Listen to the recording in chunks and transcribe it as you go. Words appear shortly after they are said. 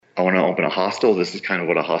open a hostel. This is kind of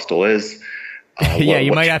what a hostel is. Yeah,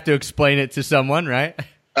 you might have to explain it to someone, right?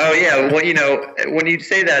 Oh, yeah. Well, when you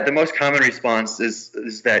say that, the most common response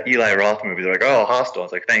is that Eli Roth movie. They're like, oh, hostel.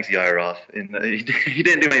 It's like, thanks, Eli Roth. And he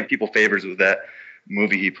didn't do many people favors with that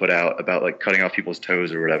movie he put out about like cutting off people's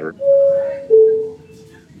toes or whatever.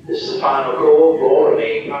 This is the final call for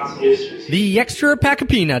remaining passengers. The Extra Pack of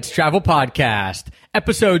Peanuts Travel Podcast,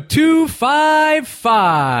 episode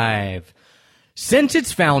 255. Since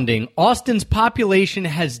its founding, Austin's population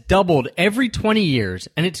has doubled every 20 years,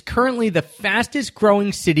 and it's currently the fastest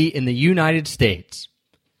growing city in the United States.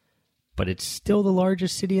 But it's still the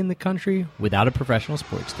largest city in the country without a professional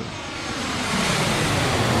sports team.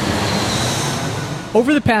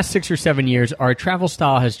 Over the past 6 or 7 years, our travel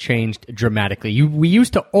style has changed dramatically. We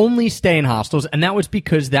used to only stay in hostels, and that was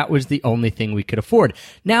because that was the only thing we could afford.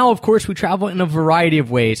 Now, of course, we travel in a variety of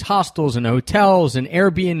ways, hostels and hotels and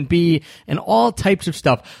Airbnb and all types of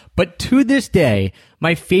stuff. But to this day,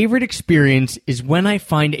 my favorite experience is when I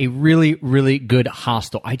find a really, really good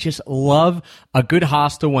hostel. I just love a good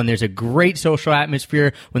hostel when there's a great social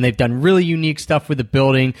atmosphere, when they've done really unique stuff with the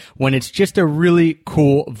building, when it's just a really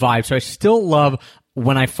cool vibe. So I still love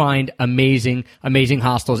when I find amazing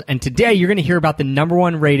hostels. And today you're going to hear about the number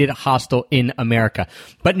one rated hostel in America.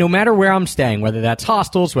 But no matter where I'm staying, whether that's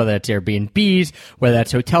hostels, whether that's Airbnbs, whether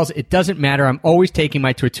that's hotels, it doesn't matter. I'm always taking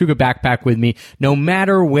my Tortuga backpack with me, no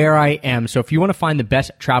matter where I am. So if you want to find the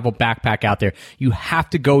best travel backpack out there, you have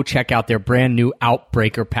to go check out their brand new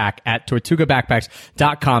Outbreaker pack at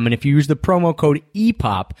tortugabackpacks.com. And if you use the promo code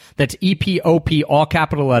EPOP, that's EPOP, all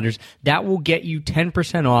capital letters, that will get you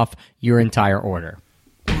 10% off your entire order.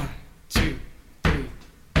 1, 2, 3.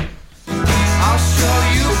 I'll show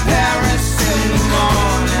you Paris in the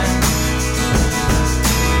morning.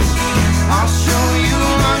 I'll show you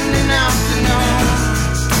London afternoon.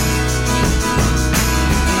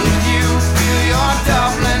 If you feel your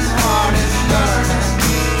Dublin heart is burning,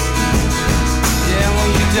 yeah, well,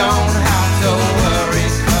 you don't have to worry,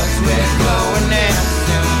 'cause we're going there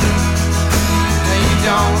soon. No, you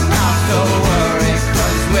don't have to worry,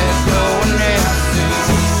 'cause we're going there soon.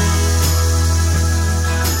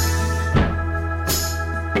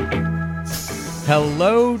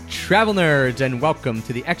 Hello, travel nerds, and welcome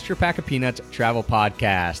to the Extra Pack of Peanuts Travel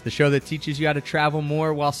Podcast, the show that teaches you how to travel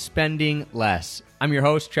more while spending less. I'm your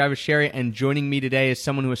host, Travis Sherry, and joining me today is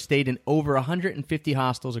someone who has stayed in over 150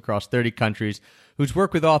 hostels across 30 countries, who's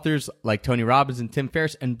worked with authors like Tony Robbins and Tim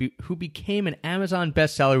Ferriss, and who became an Amazon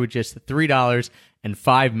bestseller with just $3 and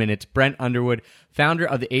 5 minutes. Brent Underwood, founder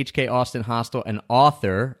of the HK Austin Hostel and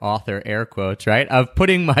author, air quotes, right, of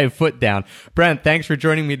Putting My Foot Down. Brent, thanks for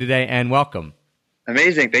joining me today, and welcome.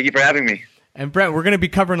 Amazing. Thank you for having me. And Brent, we're going to be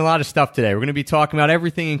covering a lot of stuff today. We're going to be talking about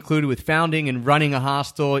everything included with founding and running a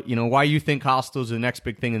hostel, why you think hostels are the next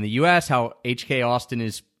big thing in the U.S., how HK Austin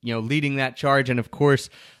is, leading that charge, and of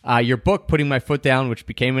course, your book, Putting My Foot Down, which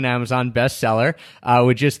became an Amazon bestseller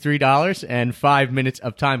with just $3 and 5 minutes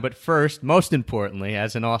of time. But first, most importantly,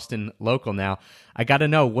 as an Austin local now, I got to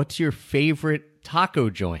know, what's your favorite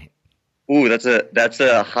taco joint? Ooh, that's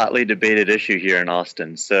a hotly debated issue here in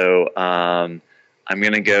Austin. So, I'm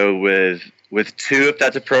going to go with two, if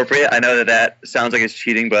that's appropriate. I know that sounds like it's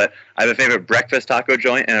cheating, but I have a favorite breakfast taco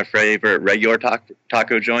joint and a favorite regular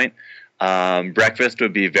taco joint. Breakfast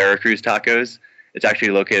would be Veracruz Tacos. It's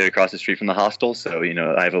actually located across the street from the hostel, so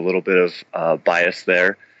I have a little bit of bias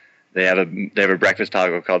there. They have a breakfast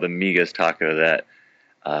taco called the Migas Taco that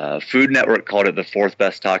Food Network called it the fourth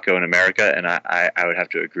best taco in America, and I would have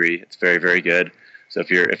to agree. It's very, very good. So if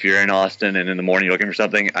you're in Austin and in the morning you're looking for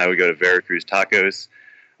something, I would go to Veracruz Tacos,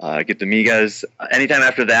 get the migas. Anytime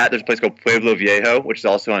after that, there's a place called Pueblo Viejo, which is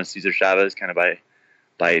also on Cesar Chavez, kind of by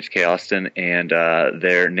HK Austin, and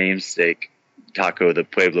their namesake taco, the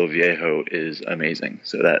Pueblo Viejo, is amazing.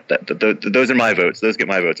 So those are my votes. Those get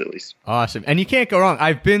my votes at least. Awesome. And you can't go wrong.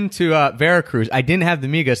 I've been to Veracruz. I didn't have the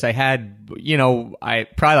migas. I had, I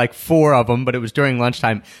probably like 4 of them, but it was during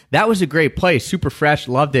lunchtime. That was a great place. Super fresh.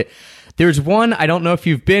 Loved it. There's one, I don't know if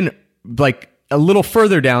you've been, like a little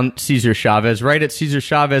further down Cesar Chavez, right at Cesar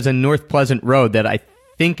Chavez and North Pleasant Road, that I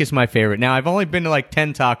think is my favorite. Now, I've only been to like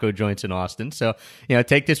 10 taco joints in Austin, so,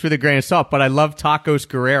 take this with a grain of salt, but I love Tacos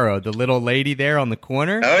Guerrero, the little lady there on the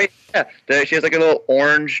corner. Oh, yeah. She has like a little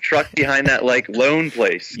orange truck behind that like loan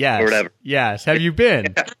place or whatever. Yes. Have you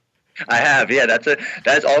been? Yeah, I have. Yeah,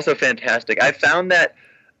 that's also fantastic. I found that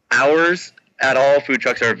ours at all food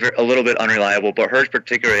trucks are a little bit unreliable, but hers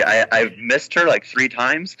particularly, I've missed her like 3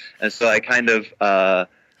 times, and so I kind of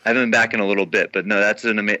I haven't been back in a little bit, but no, that's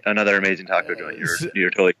another amazing taco joint. You're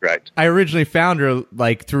totally correct. I originally found her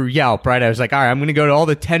like through Yelp, right? I was like, all right, I'm going to go to all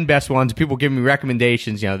the 10 best ones. People give me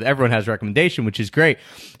recommendations. Everyone has a recommendation, which is great.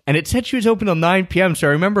 And it said she was open till 9 p.m. So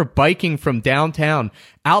I remember biking from downtown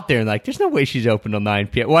out there and like, there's no way she's open till 9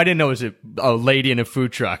 p.m. Well, I didn't know it was a lady in a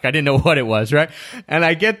food truck. I didn't know what it was, right? And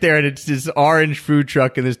I get there and it's this orange food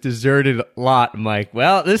truck in this deserted lot. I'm like,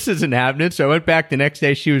 well, this isn't happening. So I went back the next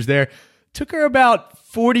day. She was there. Took her about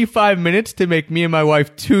 45 minutes to make me and my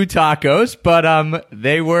wife 2 tacos, but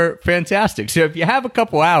they were fantastic. So if you have a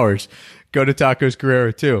couple hours, go to Tacos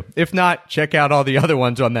Guerrero too. If not, check out all the other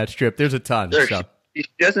ones on that strip. There's a ton. Sure. So. She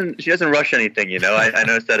doesn't rush anything, I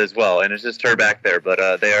noticed that as well, and it's just her back there,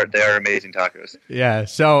 but they are amazing tacos. Yeah,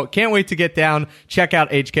 so can't wait to get down. Check out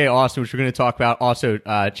HK Austin, which we're going to talk about. Also,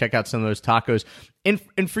 check out some of those tacos.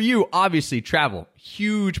 And for you, obviously, travel,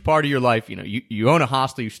 huge part of your life. You own a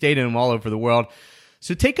hostel, you stayed in them all over the world.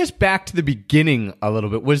 So take us back to the beginning a little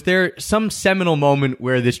bit. Was there some seminal moment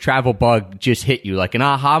where this travel bug just hit you, like an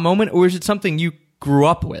aha moment, or is it something you grew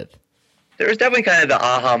up with? There was definitely kind of the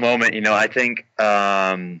aha moment. I think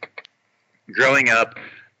growing up,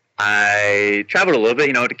 I traveled a little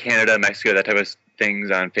bit, to Canada, Mexico, that type of things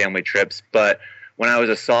on family trips. But when I was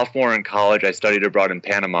a sophomore in college, I studied abroad in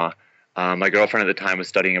Panama. My girlfriend at the time was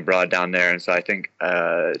studying abroad down there, and so I think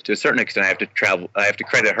to a certain extent, I have to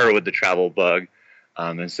credit her with the travel bug.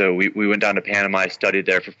 And so we went down to Panama. I studied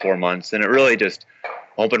there for 4 months, and it really just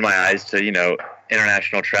opened my eyes to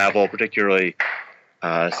international travel, particularly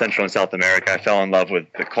Central and South America. I fell in love with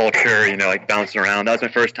the culture, like bouncing around. That was my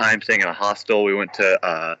first time staying in a hostel. We went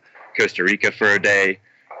to Costa Rica for a day,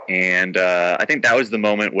 and I think that was the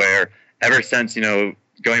moment where, ever since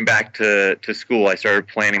going back to school, I started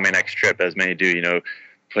planning my next trip, as many do.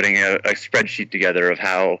 Putting a spreadsheet together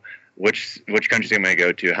of which countries I'm going to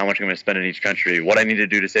go to, how much I'm going to spend in each country, what I need to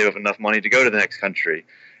do to save up enough money to go to the next country.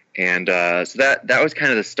 And so that was kind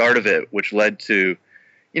of the start of it, which led to,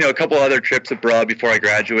 a couple other trips abroad before I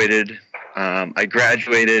graduated. I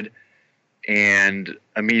graduated and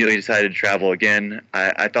immediately decided to travel again.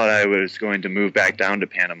 I thought I was going to move back down to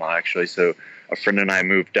Panama, actually. So a friend and I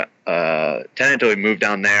tentatively moved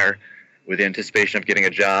down there with the anticipation of getting a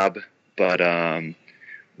job, but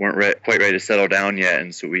weren't quite ready to settle down yet.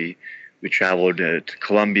 And so we traveled to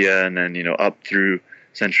Colombia and then, up through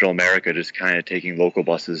Central America, just kind of taking local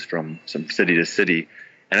buses from some city to city.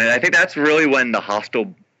 And I think that's really when the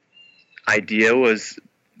hostel idea was,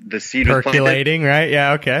 the seed was percolating, right?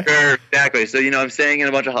 Yeah, okay. Sure, exactly. So, I'm staying in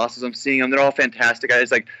a bunch of hostels. I'm seeing them. They're all fantastic. I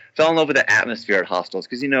just fell in love with the atmosphere at hostels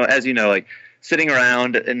because, as you know, sitting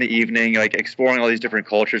around in the evening, exploring all these different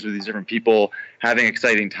cultures with these different people, having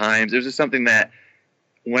exciting times. It was just something that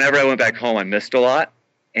whenever I went back home, I missed a lot.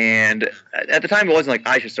 And at the time, it wasn't like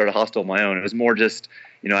I should start a hostel of my own. It was more just,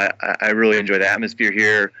 I really enjoy the atmosphere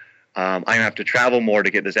here. I'm going to have to travel more to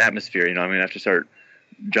get this atmosphere. I'm going to have to start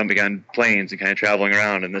jumping on planes and kind of traveling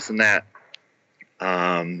around and this and that.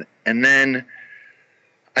 And then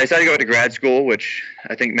I decided to go to grad school, which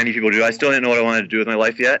I think many people do. I still didn't know what I wanted to do with my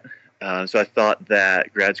life yet. So I thought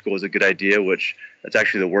that grad school was a good idea, which that's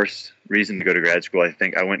actually the worst reason to go to grad school. I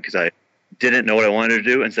think I went because I didn't know what I wanted to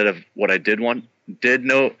do instead of what I did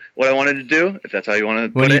know what I wanted to do, if that's how you want to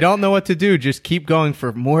put it. When you don't know what to do, just keep going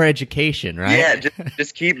for more education, right? Yeah,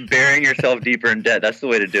 just keep burying yourself deeper in debt. That's the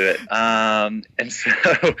way to do it. And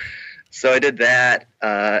so I did that.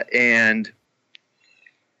 And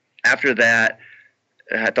after that,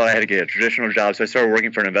 I thought I had to get a traditional job. So I started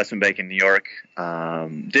working for an investment bank in New York.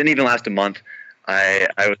 Didn't even last a month. I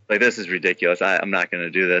was like, this is ridiculous. I'm not going to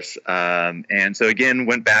do this. And so again,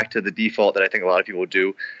 went back to the default that I think a lot of people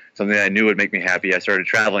do, something that I knew would make me happy. I started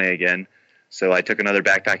traveling again. So I took another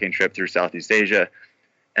backpacking trip through Southeast Asia.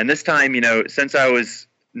 And this time, since I was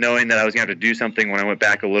knowing that I was going to have to do something when I went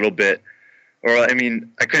back a little bit, I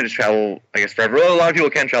couldn't just travel, I guess, forever. Well, a lot of people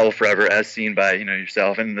can travel forever, as seen by,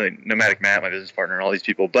 yourself and the Nomadic Matt, my business partner, and all these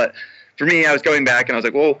people. But for me, I was going back and I was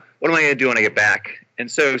like, well, what am I going to do when I get back?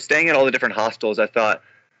 And so staying at all the different hostels, I thought,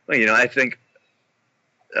 I think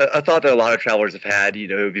a thought that a lot of travelers have had,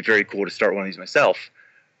 it would be very cool to start one of these myself.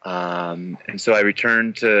 And so I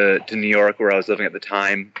returned to New York, where I was living at the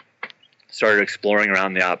time, started exploring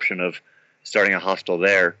around the option of starting a hostel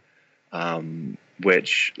there,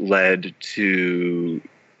 which led to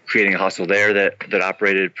creating a hostel there that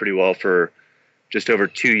operated pretty well for just over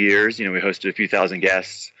 2 years. We hosted a few thousand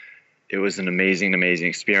guests. It was an amazing, amazing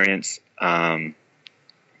experience.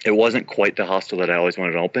 It wasn't quite the hostel that I always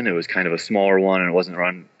wanted to open. It was kind of a smaller one, and it wasn't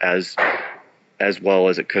run as well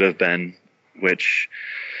as it could have been, which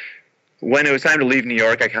when it was time to leave New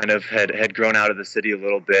York, I kind of had grown out of the city a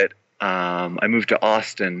little bit. I moved to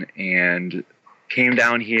Austin and came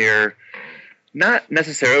down here, not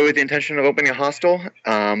necessarily with the intention of opening a hostel,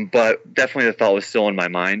 but definitely the thought was still in my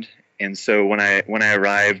mind. And so when I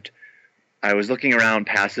arrived, I was looking around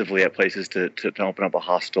passively at places to open up a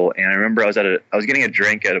hostel. And I remember I was getting a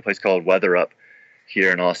drink at a place called Weather Up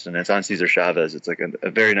here in Austin. It's on Cesar Chavez. It's like a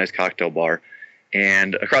very nice cocktail bar.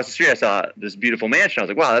 And across the street, I saw this beautiful mansion. I was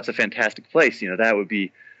like, wow, that's a fantastic place. That would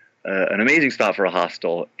be an amazing spot for a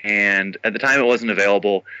hostel. And at the time, it wasn't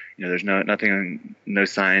available. There's no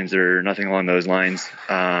signs or nothing along those lines.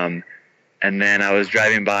 And then I was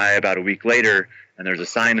driving by about a week later, and there's a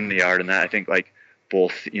sign in the yard, and that I think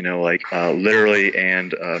both, literally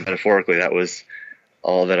and metaphorically, that was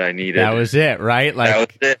all that I needed. That was it, right? That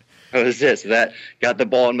was it. So that got the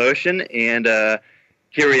ball in motion, and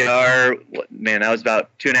here we are. Man, that was about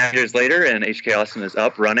 2.5 years later, and HK Austin is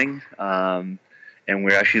up, running, and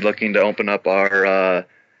we're actually looking to open up our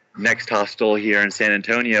next hostel here in San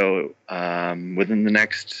Antonio within the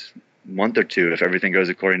next month or two, if everything goes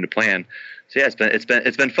according to plan. So yeah,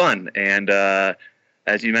 it's been fun, and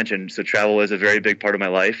as you mentioned, so travel is a very big part of my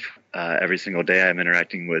life. Every single day, I'm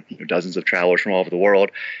interacting with dozens of travelers from all over the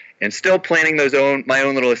world, and still planning my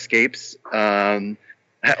own little escapes.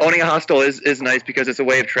 Owning a hostel is nice because it's a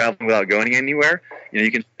way of traveling without going anywhere.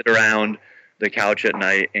 You can sit around the couch at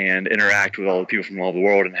night and interact with all the people from all over the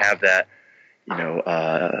world and have that,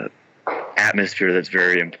 atmosphere that's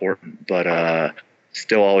very important. But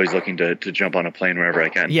still always looking to jump on a plane wherever I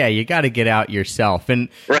can. Yeah, you got to get out yourself. And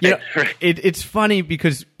right. It's funny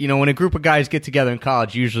because, when a group of guys get together in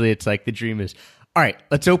college, usually it's like the dream is, all right,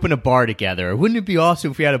 let's open a bar together. Wouldn't it be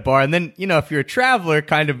awesome if we had a bar? And then, if you're a traveler, it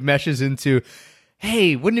kind of meshes into,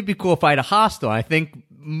 hey, wouldn't it be cool if I had a hostel? I think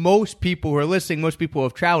most people who are listening, most people who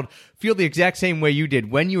have traveled, feel the exact same way you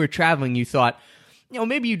did. When you were traveling, you thought,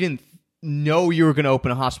 maybe you didn't know you were going to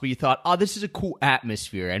open a hostel. You thought, oh, this is a cool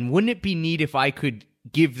atmosphere. And wouldn't it be neat if I could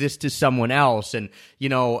give this to someone else and,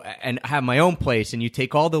 and have my own place? And you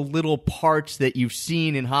take all the little parts that you've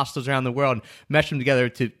seen in hostels around the world and mesh them together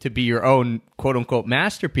to be your own quote unquote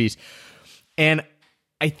masterpiece. And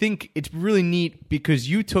I think it's really neat because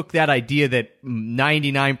you took that idea that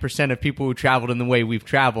 99% of people who traveled in the way we've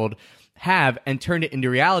traveled have and turned it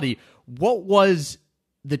into reality. What was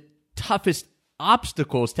the toughest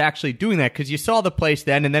obstacles to actually doing that? Because you saw the place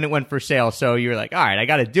then and then it went for sale. So you're like, all right, I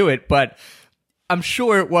got to do it. But I'm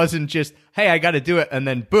sure it wasn't just, hey, I got to do it. And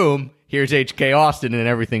then boom, here's HK Austin and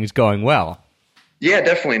everything's going well. Yeah,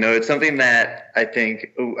 definitely. No, it's something that I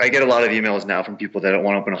think I get a lot of emails now from people that don't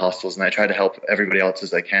want to open hostels, and I try to help everybody else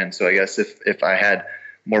as I can. So I guess if I had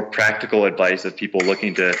more practical advice of people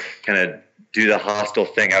looking to kind of do the hostel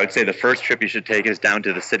thing, I would say the first trip you should take is down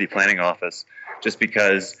to the city planning office, just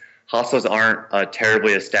because hostels aren't a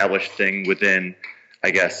terribly established thing within,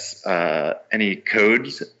 I guess, any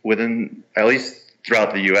codes within, at least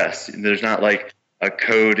throughout the U.S. There's not like a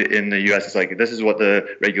code in the U.S. It's like, this is what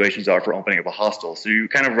the regulations are for opening up a hostel. So you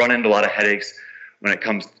kind of run into a lot of headaches when it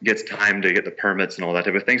gets time to get the permits and all that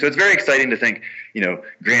type of thing. So it's very exciting to think,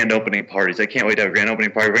 grand opening parties. I can't wait to have a grand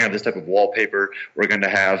opening party. We're going to have this type of wallpaper. We're going to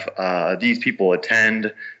have these people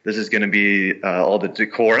attend. This is going to be all the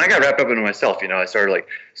decor. And I got wrapped up into myself. I started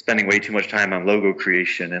spending way too much time on logo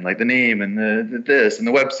creation and the name and the this and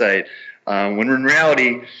the website. When in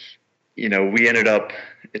reality, we ended up,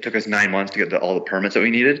 it took us 9 months to get all the permits that we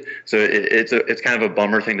needed. So it's kind of a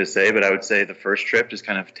bummer thing to say, but I would say the first trip, just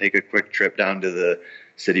kind of take a quick trip down to the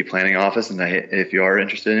city planning office. And if you are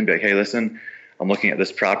interested in, be like, hey, listen, I'm looking at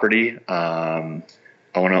this property. I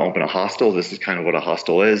want to open a hostel. This is kind of what a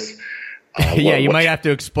hostel is. Yeah, you might have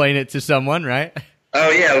to explain it to someone, right?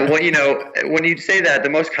 Oh, yeah. Well, when you say that, the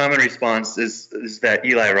most common response is that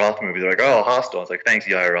Eli Roth movie. They're like, oh, hostel. It's like, thanks,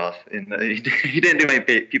 Eli Roth. And he didn't do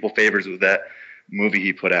many people favors with that movie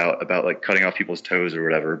he put out about cutting off people's toes or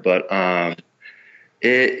whatever. But I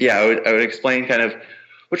would explain kind of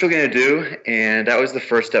what you're going to do. And that was the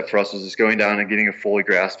first step for us, was just going down and getting a fully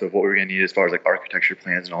grasp of what we were going to need as far as architecture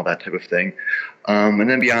plans and all that type of thing. And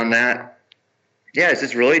then beyond that, yeah, it's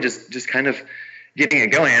just really just kind of getting it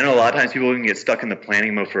going. I know a lot of times people can get stuck in the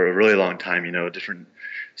planning mode for a really long time, different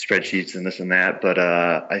spreadsheets and this and that. But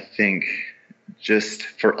I think just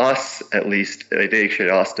for us, at least at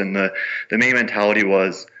HK Austin, the main mentality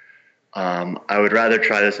was I would rather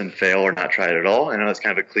try this and fail or not try it at all. I know that's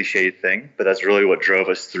kind of a cliche thing, but that's really what drove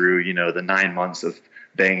us through, the 9 months of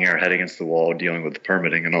banging our head against the wall, dealing with the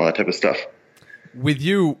permitting and all that type of stuff. With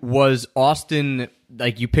you, was Austin,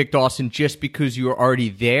 you picked Austin just because you were already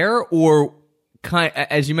there, or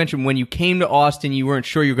as you mentioned, when you came to Austin, you weren't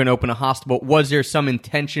sure you were going to open a hostel, but was there some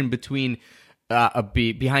intention behind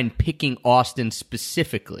picking Austin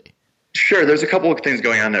specifically? Sure, there's a couple of things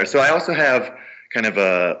going on there. So I also have kind of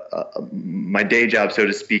my day job, so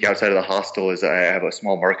to speak, outside of the hostel is I have a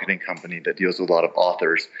small marketing company that deals with a lot of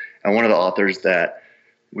authors. And one of the authors that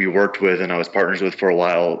we worked with and I was partners with for a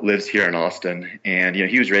while lives here in Austin. And,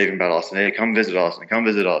 he was raving about Austin. Hey, come visit Austin, come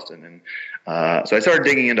visit Austin. And so I started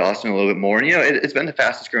digging into Austin a little bit more. And, it's been the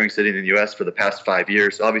fastest growing city in the U.S. for the past 5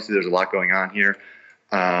 years. So obviously there's a lot going on here.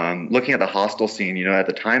 Looking at the hostel scene, at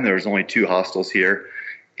the time there was only 2 hostels here.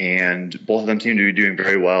 And both of them seem to be doing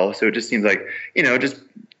very well. So it just seems like, just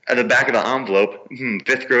at the back of the envelope,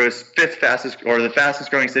 fifth fastest or the fastest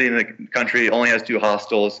growing city in the country only has 2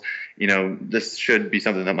 hostels. This should be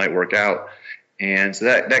something that might work out. And so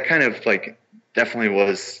that kind of like definitely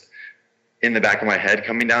was in the back of my head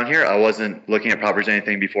coming down here. I wasn't looking at properties or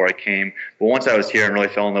anything before I came. But once I was here and really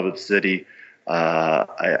fell in love with the city,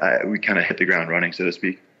 we kind of hit the ground running, so to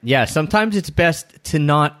speak. Yeah, sometimes it's best to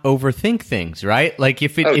not overthink things, right? Like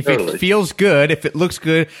if totally. it feels good, if it looks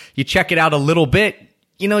good, you check it out a little bit,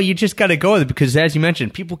 you just got to go with it because as you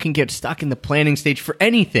mentioned, people can get stuck in the planning stage for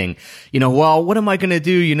anything. Well, what am I going to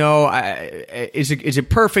do? Is it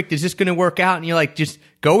perfect? Is this going to work out? And you're like, just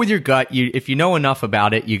go with your gut. If you know enough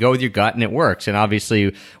about it, you go with your gut and it works. And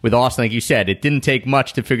obviously with Austin, like you said, it didn't take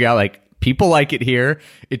much to figure out like people like it here.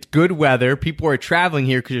 It's good weather. People are traveling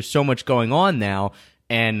here because there's so much going on now.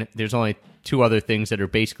 And there's only 2 other things that are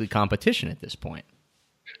basically competition at this point.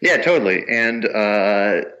 Yeah, totally. And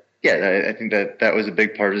I think that was a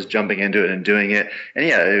big part, is jumping into it and doing it. And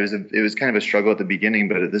yeah, it was kind of a struggle at the beginning,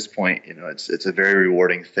 but at this point, it's a very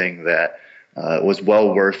rewarding thing that was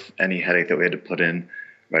well worth any headache that we had to put in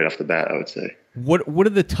right off the bat, I would say. What are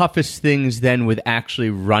the toughest things then with actually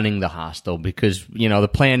running the hostel? Because, the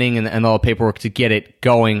planning and all the paperwork to get it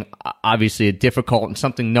going, obviously difficult and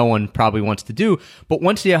something no one probably wants to do. But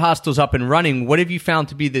once the hostel's up and running, what have you found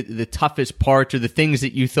to be the toughest parts or the things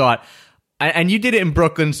that you thought, and you did it in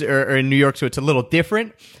Brooklyn or in New York, so it's a little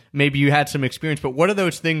different. Maybe you had some experience, but what are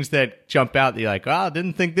those things that jump out that you're like, I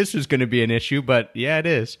didn't think this was going to be an issue, but yeah, it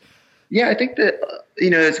is. Yeah, I think that,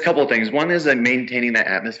 there's a couple of things. One is maintaining that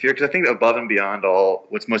atmosphere, because I think above and beyond all,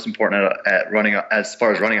 what's most important at running, as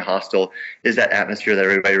far as running a hostel, is that atmosphere that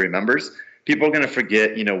everybody remembers. People are going to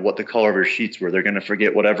forget, what the color of your sheets were. They're going to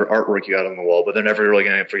forget whatever artwork you had on the wall, but they're never really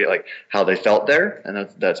going to forget like how they felt there. And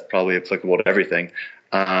that's probably applicable to everything.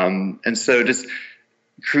 And so just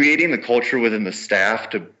creating the culture within the staff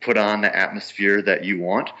to put on the atmosphere that you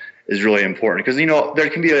want is really important, because there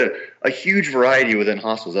can be a huge variety within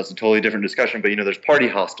hostels. That's a totally different discussion. But there's party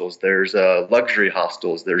hostels, there's luxury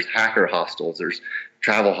hostels, there's hacker hostels, there's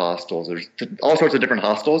travel hostels, there's all sorts of different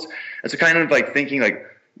hostels. And so kind of like thinking like,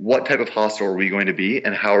 what type of hostel are we going to be,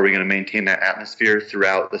 and how are we going to maintain that atmosphere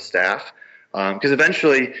throughout the staff? Because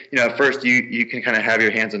eventually, at first you can kind of have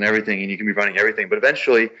your hands on everything and you can be running everything, but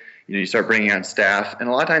eventually, you start bringing on staff. And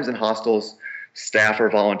a lot of times in hostels, staff are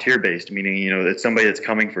volunteer based, meaning, it's somebody that's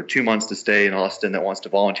coming for 2 months to stay in Austin that wants to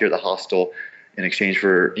volunteer at the hostel in exchange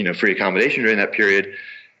for, free accommodation during that period.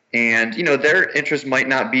 And, their interest might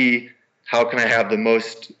not be, how can I have the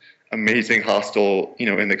most amazing hostel,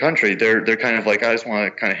 in the country. They're kind of like, I just want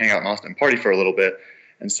to kind of hang out in Austin and party for a little bit.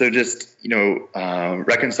 And so just,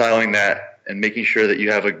 reconciling that and making sure that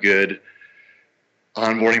you have a good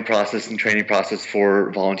onboarding process and training process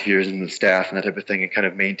for volunteers and the staff and that type of thing, and kind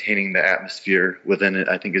of maintaining the atmosphere within it,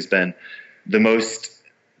 I think has been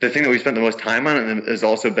the thing that we spent the most time on, and has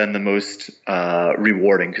also been the most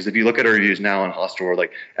rewarding. Because if you look at our reviews now on Hostelworld,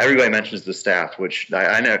 like everybody mentions the staff, which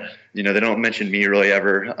I know, they don't mention me really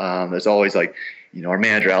ever. There's always like, our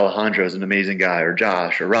manager Alejandro is an amazing guy, or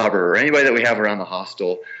Josh or Robert or anybody that we have around the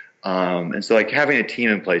hostel. And so like having a team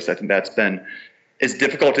in place, I think it's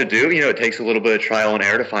difficult to do. It takes a little bit of trial and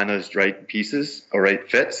error to find those right pieces or right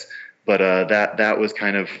fits. But that was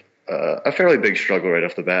kind of a fairly big struggle right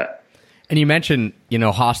off the bat. And you mentioned,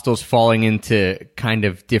 hostels falling into kind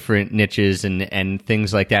of different niches and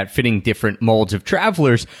things like that, fitting different molds of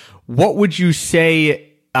travelers. What would you say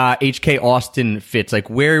HK Austin fits? Like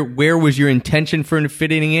where was your intention for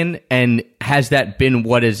fitting in? And has that been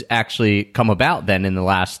what has actually come about then in the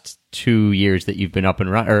last 2 years that you've been up and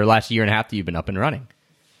running, or last year and a half that you've been up and running?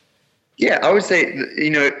 Yeah, I would say,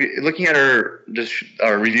 looking at our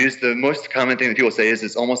reviews, the most common thing that people say is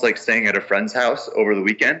it's almost like staying at a friend's house over the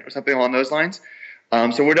weekend or something along those lines.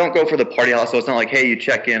 So we don't go for the party hostel. It's not like, hey, you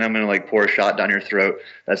check in, I'm going to like pour a shot down your throat.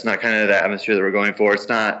 That's not kind of the atmosphere that we're going for. It's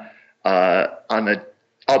not on the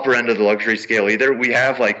upper end of the luxury scale either. We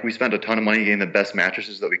spent a ton of money getting the best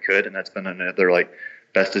mattresses that we could, and that's been another like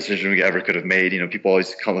best decision we ever could have made. People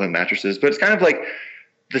always compliment mattresses, but it's kind of like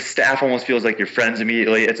the staff almost feels like your friends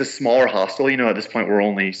immediately. It's a smaller hostel. At this point we're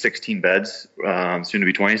only 16 beds, soon to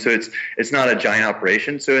be 20. So it's not a giant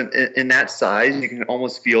operation. So in that size, you can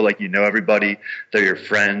almost feel like everybody. They're your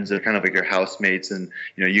friends. They're kind of like your housemates, and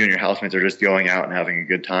you and your housemates are just going out and having a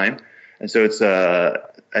good time. And so it's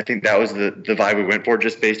I think that was the vibe we went for,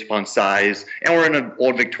 just based upon size. And we're in an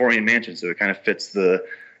old Victorian mansion, so it kind of fits the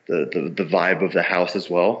vibe of the house as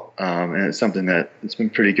well. And it's something that it's been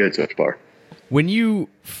pretty good so far. When you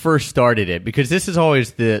first started it, because this is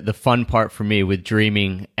always the fun part for me with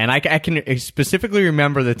dreaming, and I can specifically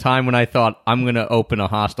remember the time when I thought I'm going to open a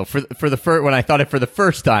hostel when I thought it for the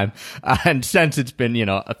first time, and since it's been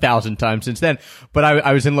 1,000 times since then. But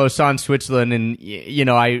I was in Lausanne, Switzerland, and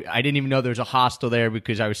I didn't even know there was a hostel there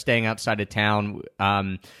because I was staying outside of town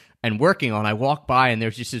and working on. I walked by and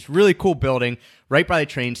there's just this really cool building right by the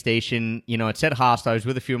train station. It said hostel. I was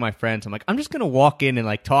with a few of my friends. I'm like, I'm just going to walk in and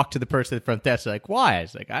like talk to the person at the front desk. They're like, why? I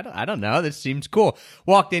was like, I don't know. This seems cool.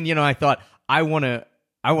 Walked in, I thought I want to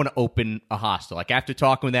open a hostel. Like after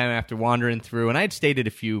talking with them, after wandering through, and I had stayed at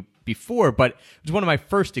a few before, but it was one of my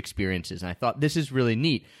first experiences. And I thought this is really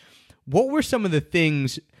neat. What were some of the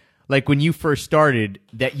things like when you first started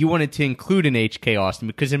that you wanted to include in HK Austin?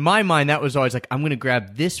 Because in my mind, that was always like, I'm going to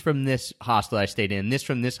grab this from this hostel I stayed in, this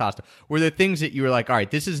from this hostel. Were there things that you were like, all right,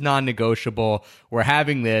 this is non-negotiable, we're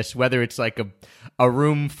having this, whether it's like a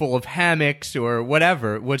room full of hammocks or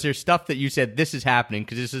whatever? Was there stuff that you said, this is happening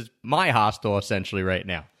because this is my hostel essentially right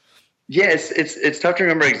now? Yes, it's tough to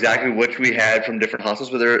remember exactly which we had from different hostels,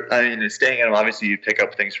 but staying in them, obviously you pick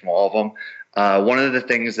up things from all of them. One of the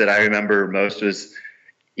things that I remember most was,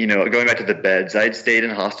 going back to the beds, I'd stayed in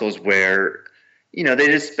hostels where,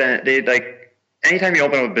 anytime you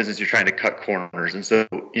open up a business, you're trying to cut corners. And so,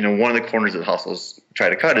 one of the corners that hostels try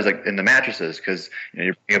to cut is like in the mattresses, because,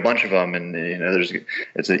 you're bringing a bunch of them and,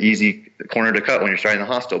 it's an easy corner to cut when you're starting the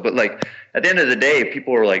hostel. But like at the end of the day,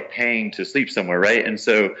 people are like paying to sleep somewhere, right? And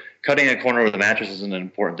so cutting a corner with a mattress is an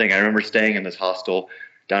important thing. I remember staying in this hostel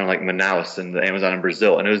down in like Manaus in the Amazon in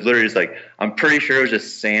Brazil. And it was literally just like, I'm pretty sure it was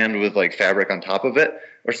just sand with like fabric on top of it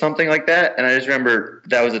or something like that. And I just remember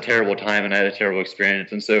that was a terrible time and I had a terrible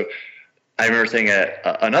experience. And so I remember staying at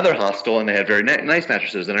another hostel and they had very nice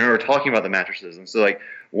mattresses. And I remember talking about the mattresses. And so like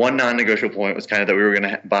one non-negotiable point was kind of that we were going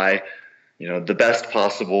to buy, the best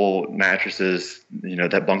possible mattresses,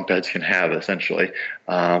 that bunk beds can have essentially,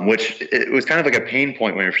 which it was kind of like a pain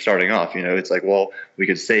point when you're starting off. It's like, well, we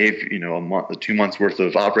could save, a month, 2 months worth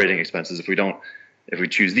of operating expenses if we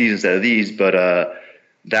choose these instead of these. But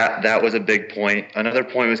that was a big point. Another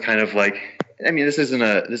point was kind of like, this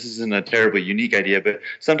isn't a terribly unique idea, but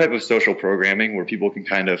some type of social programming where people can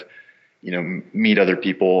kind of, meet other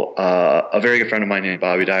people. A very good friend of mine named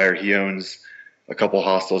Bobby Dyer, he owns a couple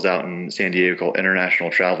hostels out in San Diego called International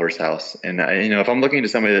Travelers House. And, if I'm looking to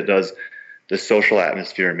somebody that does the social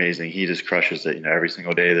atmosphere amazing, he just crushes it. Every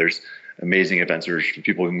single day there's amazing events where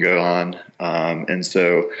people can go on. And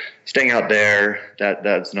so staying out there,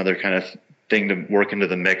 that's another kind of thing to work into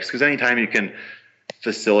the mix. Because anytime you can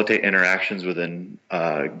facilitate interactions within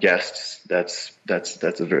guests, that's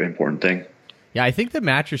a very important thing. Yeah, I think the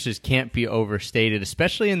mattresses can't be overstated,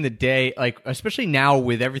 especially in the day, especially now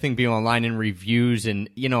with everything being online and reviews. And,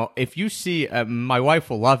 if you see, my wife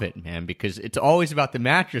will love it, man, because it's always about the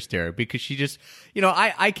mattress there, because she just,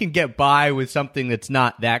 I can get by with something that's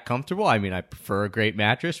not that comfortable. I mean, I prefer a great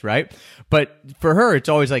mattress, right? But for her, it's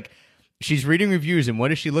always like, she's reading reviews, and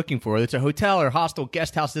what is she looking for? It's a hotel or hostel,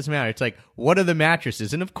 guest house, doesn't matter. It's like, what are the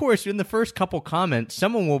mattresses? And of course, in the first couple comments,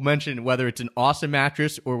 someone will mention whether it's an awesome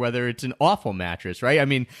mattress or whether it's an awful mattress, right? I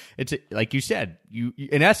mean, it's like you said, you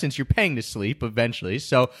in essence, you're paying to sleep eventually.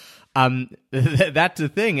 So that's the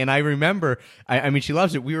thing. And I remember, I mean, she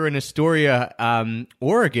loves it. We were in Astoria,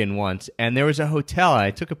 Oregon once, and there was a hotel. I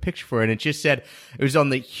took a picture for it, and it just said, it was on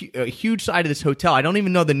the huge side of this hotel. I don't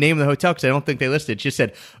even know the name of the hotel because I don't think they listed it. It just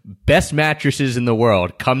said, best mattresses in the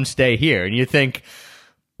world. Come stay here. And you think,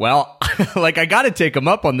 well, like, I got to take them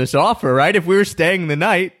up on this offer, right? If we were staying the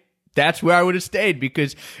night, that's where I would have stayed,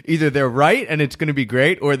 because either they're right and it's going to be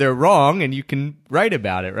great, or they're wrong and you can write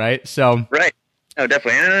about it, right? So right. No,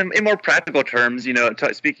 definitely. And in more practical terms,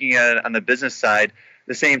 speaking on the business side,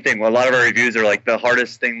 the same thing. Well, a lot of our reviews are like, the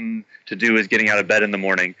hardest thing to do is getting out of bed in the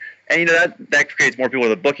morning. And, that creates more people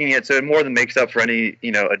that are booking it. So it more than makes up for any,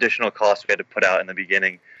 additional costs we had to put out in the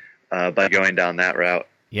beginning by going down that route.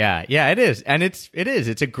 Yeah, it is. And it's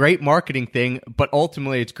a great marketing thing, but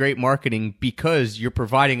ultimately it's great marketing because you're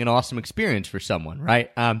providing an awesome experience for someone,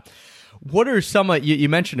 right? What are some of, you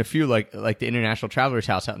mentioned a few, like the International Travelers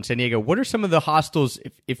House out in San Diego. What are some of the hostels,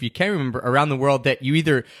 if you can remember, around the world that you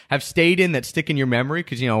either have stayed in that stick in your memory?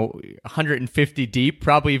 Because, 150 deep,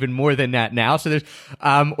 probably even more than that now. So there's,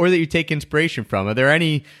 or that you take inspiration from. Are there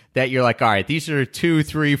any that you're like, all right, these are 2,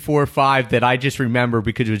 3, 4, 5 that I just remember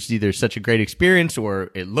because it was either such a great experience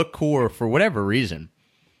or it looked cool or for whatever reason?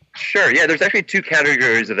 Sure. Yeah, there's actually 2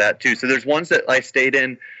 categories of that too. So there's ones that I stayed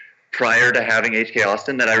in prior to having HK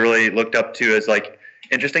Austin that I really looked up to as like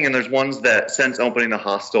interesting, and there's ones that since opening the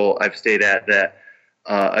hostel I've stayed at that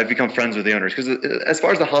I've become friends with the owners. Because as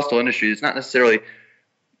far as the hostel industry, it's not necessarily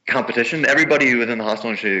competition. Everybody within the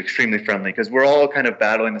hostel industry is extremely friendly because we're all kind of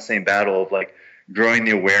battling the same battle of like growing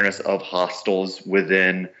the awareness of hostels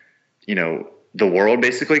within the world,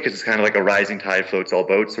 basically, because it's kind of like a rising tide floats all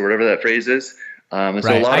boats or whatever that phrase is. Right.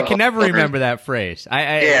 So I can never remember that phrase.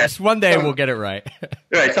 One day we'll get it right.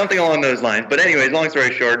 Right, something along those lines. But anyways, long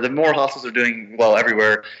story short, the more hostels are doing well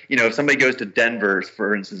everywhere. If somebody goes to Denver,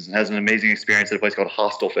 for instance, and has an amazing experience at a place called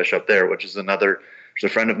Hostel Fish up there, which is there's a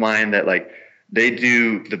friend of mine that like they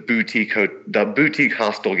do the boutique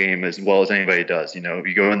hostel game as well as anybody does.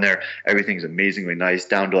 You go in there, everything's amazingly nice,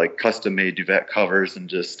 down to like custom made duvet covers, and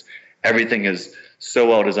just everything is so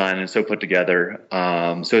well designed and so put together.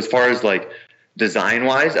 So as far as like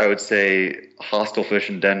design-wise, I would say Hostel Fish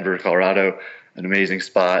in Denver, Colorado, an amazing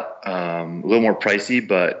spot. A little more pricey,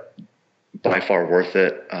 but by far worth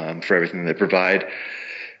it for everything they provide.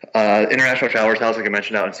 International Travelers House, like I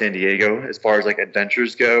mentioned, out in San Diego, as far as like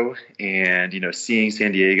adventures go, and seeing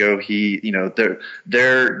San Diego,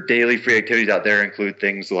 their daily free activities out there include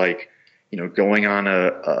things like going on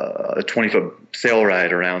a 20-foot sail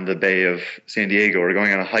ride around the Bay of San Diego, or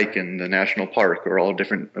going on a hike in the national park, or all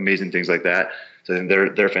different amazing things like that. So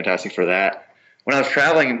they're fantastic for that. When I was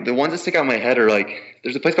traveling, the ones that stick out in my head are like,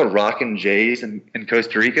 there's a place called Rockin' Jays in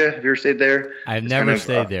Costa Rica. Have you ever stayed there? I've never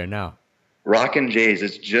stayed there, no. Rockin' Jays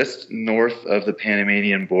is just north of the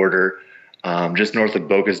Panamanian border, just north of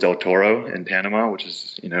Bocas del Toro in Panama, which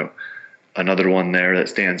is, another one there that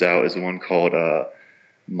stands out is the one called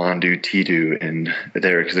Mandu Tidu in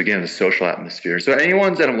there, because again, the social atmosphere. So any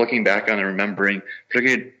ones that I'm looking back on and remembering,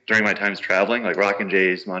 particularly during my times traveling, like Rockin'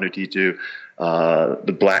 Jays, Mandu Tidu,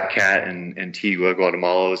 the Black Cat in Antigua,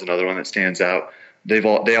 Guatemala is another one that stands out. They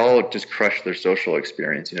all just crushed their social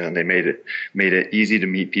experience, and they made it easy to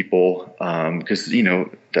meet people, because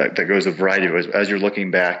that goes a variety of ways. As you're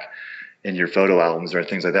looking back in your photo albums or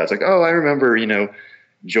things like that, it's like, oh, I remember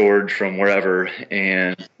George from wherever,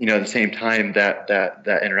 and at the same time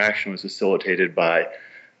that interaction was facilitated by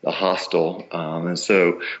the hostel, and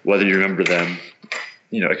so whether you remember them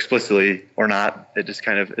explicitly or not, it just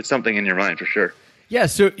it's something in your mind for sure. Yeah,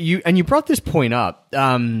 so you brought this point up,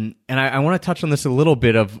 and I want to touch on this a little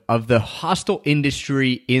bit of the hostel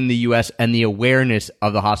industry in the U.S. and the awareness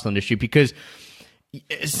of the hostel industry, because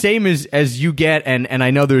same as you get, and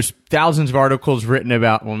I know there's thousands of articles written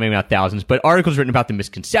about, well, maybe not thousands, but articles written about the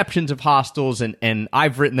misconceptions of hostels, and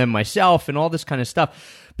I've written them myself and all this kind of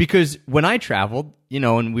stuff, because when I traveled,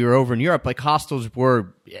 and we were over in Europe, like hostels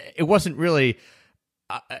it wasn't really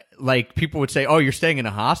like people would say, oh, you're staying in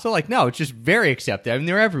a hostel? Like, no, it's just very accepted. I mean,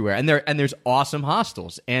 they're everywhere, and there's awesome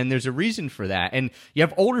hostels, and there's a reason for that. And you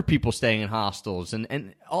have older people staying in hostels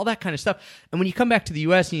and all that kind of stuff. And when you come back to the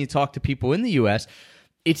U.S. and you talk to people in the U.S.,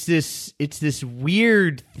 it's this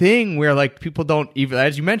weird thing where like people don't even,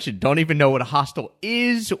 as you mentioned, don't even know what a hostel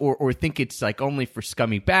is, or think it's like only for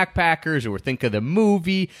scummy backpackers, or think of the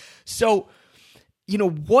movie. So,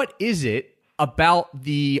 what is it about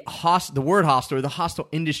the word hostel or the hostel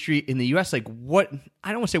industry in the U.S.? Like, what,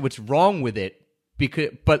 I don't want to say what's wrong with it,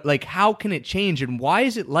 but like, how can it change, and why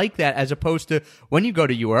is it like that, as opposed to when you go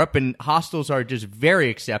to Europe and hostels are just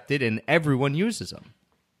very accepted and everyone uses them?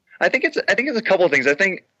 I think it's a couple of things. I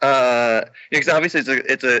think because obviously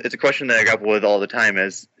it's a question that I grapple with all the time.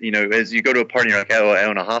 As as you go to a party, you're like, oh, I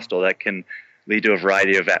own a hostel. That can lead to a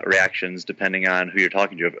variety of reactions depending on who you're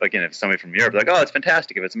talking to. Again, if it's somebody from Europe, like, oh, it's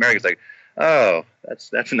fantastic. If it's America, it's like, oh,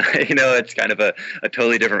 that's nice. It's kind of a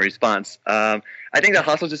totally different response. I think the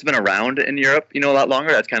hostel's just been around in Europe, a lot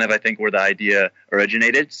longer. That's kind of, I think, where the idea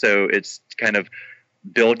originated. So it's kind of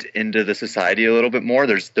built into the society a little bit more.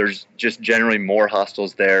 There's just generally more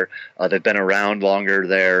hostels there. They've been around longer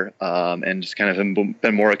there, and just kind of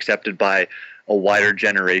been more accepted by a wider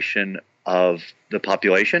generation of the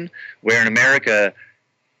population. Where in America,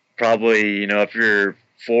 probably, if you're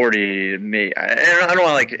 40, I don't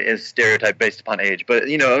want to like stereotype based upon age, but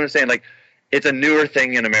I'm saying like it's a newer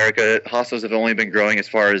thing in America. Hostels have only been growing as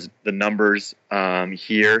far as the numbers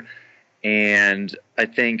here, and I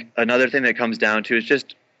think another thing that comes down to is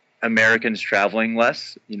just Americans traveling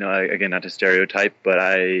less. Again, not to stereotype, but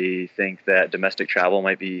I think that domestic travel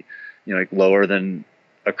might be, like lower than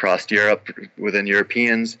across Europe within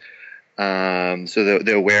Europeans. So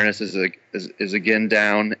the awareness is again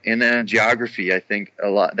down. And then geography, I think a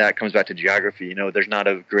lot that comes back to geography. There's not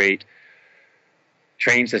a great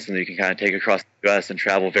train system that you can kind of take across the U.S. and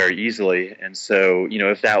travel very easily. And so,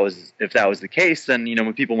 if that was the case, then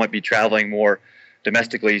when people might be traveling more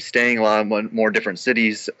domestically, staying a lot more different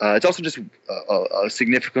cities. It's also just a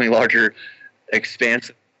significantly larger expanse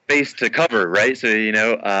of space to cover, right? So,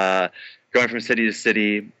 going from city to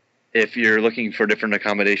city, if you're looking for different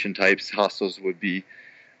accommodation types, hostels would be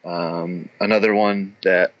another one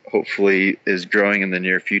that hopefully is growing in the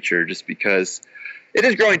near future, just because it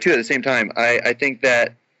is growing too at the same time. I think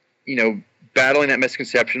that, battling that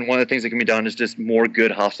misconception, one of the things that can be done is just more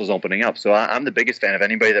good hostels opening up. So I'm the biggest fan of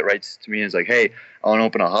anybody that writes to me and is like, hey, I want to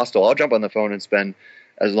open a hostel. I'll jump on the phone and spend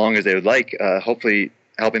as long as they would like, hopefully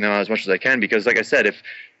helping them out as much as I can. Because like I said, if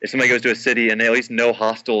somebody goes to a city and they at least know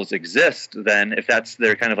hostels exist, then if that's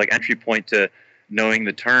their kind of like entry point to knowing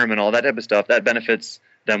the term and all that type of stuff, that benefits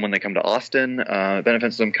them when they come to Austin. It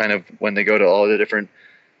benefits them kind of when they go to all the different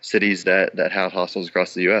cities that have hostels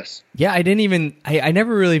across the U.S. Yeah, I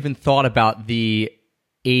never really even thought about the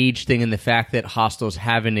age thing and the fact that hostels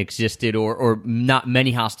haven't existed or not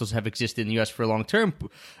many hostels have existed in the U.S. for a long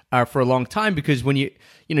time, because when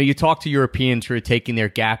you talk to Europeans who are taking their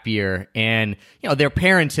gap year and, their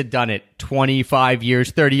parents had done it 25 years,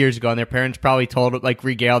 30 years ago, and their parents probably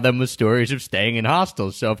regaled them with stories of staying in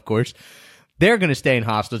hostels. So, of course, they're going to stay in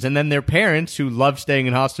hostels. And then their parents, who love staying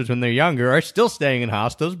in hostels when they're younger, are still staying in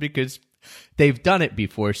hostels because they've done it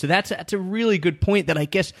before. So that's a really good point that I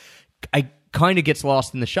guess I kind of gets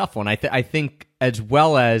lost in the shuffle. And I think, as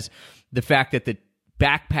well as the fact that the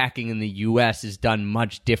backpacking in the U.S. is done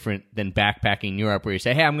much different than backpacking in Europe, where you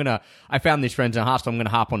say, hey, I found these friends in a hostel, I'm going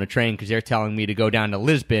to hop on a train because they're telling me to go down to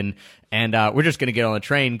Lisbon, and we're just going to get on a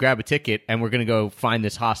train, grab a ticket, and we're going to go find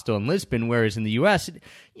this hostel in Lisbon. Whereas in the U.S.,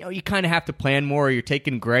 you kind of have to plan more, or you're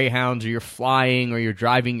taking Greyhounds, or you're flying, or you're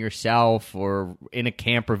driving yourself, or in a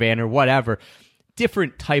camper van, or whatever.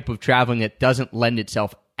 Different type of traveling that doesn't lend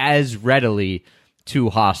itself as readily to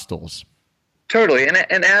hostels. Totally. And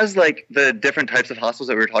as like the different types of hostels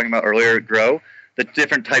that we were talking about earlier grow, the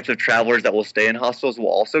different types of travelers that will stay in hostels will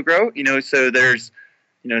also grow. So there's,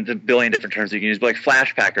 the billion different terms you can use, but like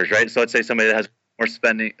flash packers, right? So let's say somebody that has more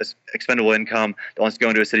expendable income that wants to go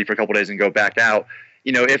into a city for a couple of days and go back out.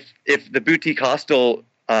 If the boutique hostel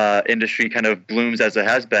industry kind of blooms as it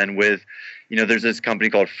has been with, there's this company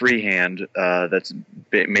called Freehand that's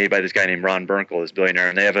made by this guy named Ron Bernkel, this billionaire,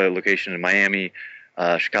 and they have a location in Miami,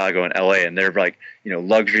 Chicago, and LA, and they're like,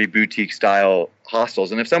 luxury boutique style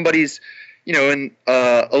hostels. And if somebody's, in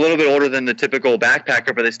a little bit older than the typical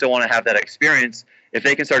backpacker, but they still want to have that experience, if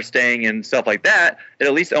they can start staying in stuff like that, it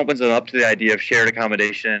at least opens them up to the idea of shared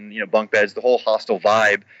accommodation, bunk beds, the whole hostel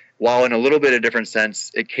vibe, while in a little bit of different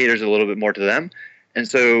sense, it caters a little bit more to them. And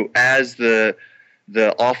so as the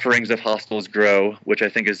offerings of hostels grow, which I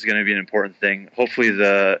think is going to be an important thing, hopefully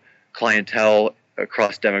the clientele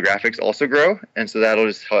across demographics also grow, and so that'll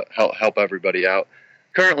just help everybody out.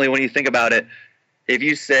 Currently, when you think about it, if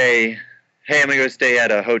you say, hey, I'm going to go stay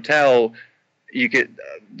at a hotel, you could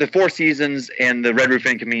the Four Seasons and the Red Roof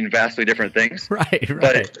Inn can mean vastly different things.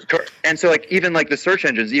 Right. And so even the search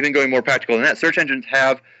engines, even going more practical than that, search engines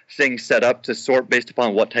have things set up to sort based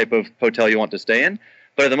upon what type of hotel you want to stay in.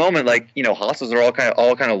 But at the moment, hostels are all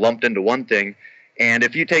kind of lumped into one thing. And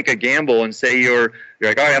if you take a gamble and say you're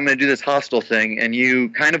like, all right, I'm going to do this hostel thing, and you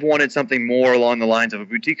kind of wanted something more along the lines of a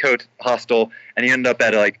boutique hostel, and you end up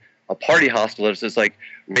at a party hostel that's just like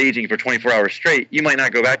raging for 24 hours straight, you might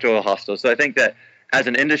not go back to a hostel. So I think that as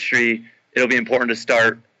an industry, it'll be important to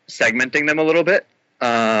start segmenting them a little bit.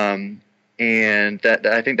 And that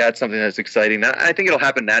I think that's something that's exciting. I think it'll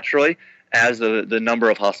happen naturally as the number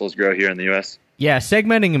of hostels grow here in the U.S. Yeah,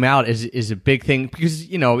 segmenting them out is a big thing because,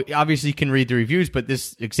 obviously you can read the reviews, but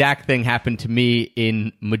this exact thing happened to me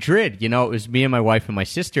in Madrid. It was me and my wife and my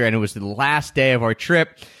sister, and it was the last day of our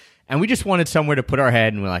trip, and we just wanted somewhere to put our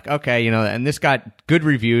head, and we're like, okay, and this got good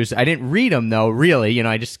reviews. I didn't read them, though, really.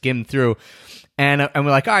 I just skimmed through, and we're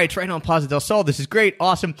like, all right, it's right on Plaza del Sol. This is great,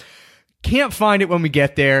 awesome. Can't find it when we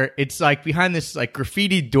get there. It's like behind this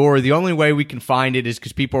graffiti door. The only way we can find it is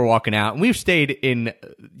because people are walking out. And we've stayed in,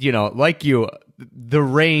 like you, the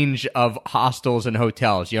range of hostels and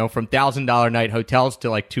hotels, from $1,000 night hotels to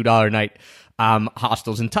 $2 night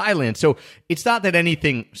hostels in Thailand. So it's not that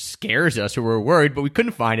anything scares us or we're worried, but we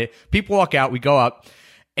couldn't find it. People walk out, we go up.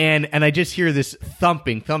 And I just hear this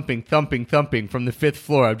thumping from the 5th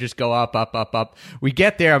floor. I just go up, up, up, up. We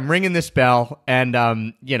get there. I'm ringing this bell, and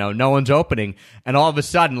no one's opening. And all of a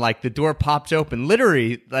sudden, like, the door pops open.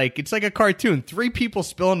 Literally, like, it's like a cartoon. 3 people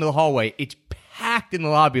spill into the hallway. It's packed in the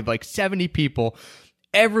lobby of like 70 people.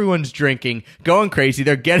 Everyone's drinking, going crazy.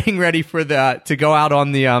 They're getting ready for to go out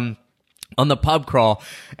on the pub crawl.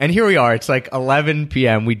 And here we are. It's like 11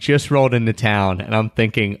 p.m. We just rolled into town, and I'm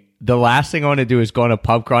thinking, the last thing I want to do is go on a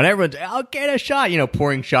pub crawl. And everyone's, I'll get a shot,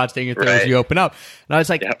 pouring shots down your throat as you open up. And I was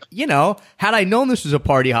like, had I known this was a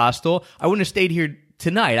party hostel, I wouldn't have stayed here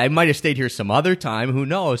tonight. I might have stayed here some other time. Who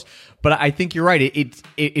knows? But I think you're right.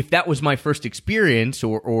 If that was my first experience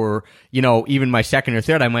or even my second or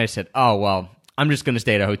third, I might have said, oh, well, I'm just going to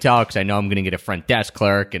stay at a hotel because I know I'm going to get a front desk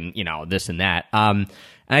clerk and, this and that. And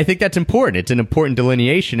I think that's important. It's an important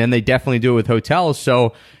delineation, and they definitely do it with hotels.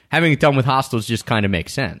 So having it done with hostels just kind of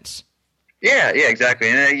makes sense. Yeah, exactly.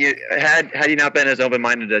 And had you not been as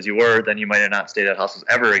open-minded as you were, then you might have not stayed at hostels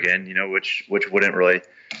ever again, which wouldn't really,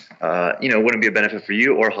 wouldn't be a benefit for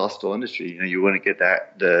you or hostel industry. You wouldn't get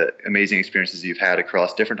the amazing experiences you've had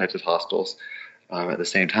across different types of hostels at the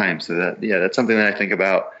same time. So that's something that I think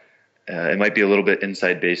about. It might be a little bit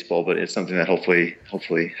inside baseball, but it's something that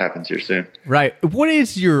hopefully happens here soon. Right. What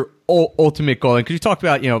is your ultimate goal? Because you talked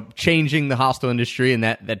about, changing the hostel industry, and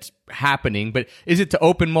that's happening. But is it to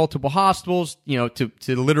open multiple hostels? To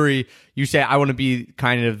literally, you say, I want to be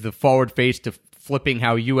kind of the forward face to flipping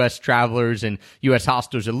how U.S. travelers and U.S.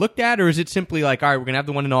 hostels are looked at? Or is it simply like, all right, we're going to have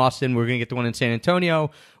the one in Austin, we're going to get the one in San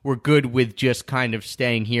Antonio, we're good with just kind of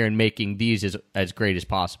staying here and making these as great as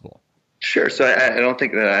possible? Sure. So I don't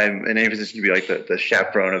think that I'm in any position to be like the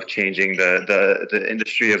chaperone of changing the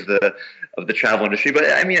industry of the travel industry.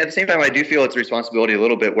 But I mean, at the same time, I do feel it's a responsibility a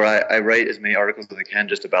little bit where I write as many articles as I can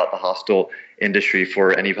just about the hostel industry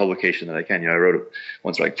for any publication that I can. I wrote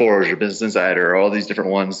ones like Forbes or Business Insider or all these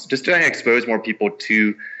different ones, just trying to expose more people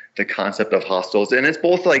to the concept of hostels. And it's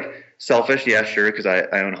both like selfish, yeah, sure, because I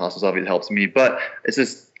own hostels, obviously it helps me. But it's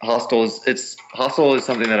just hostel is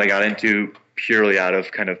something that I got into purely out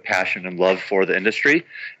of kind of passion and love for the industry.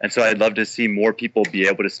 And so I'd love to see more people be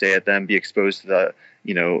able to stay at them, be exposed to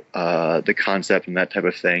the concept and that type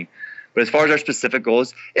of thing. But as far as our specific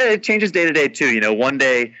goals, it changes day to day too. One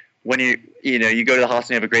day when you go to the hostel and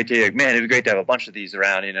you have a great day, you're like, man, it'd be great to have a bunch of these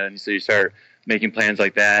around, and so you start making plans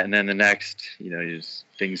like that. And then the next,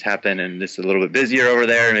 things happen and it's a little bit busier over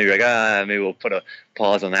there. And maybe you're like, maybe we'll put a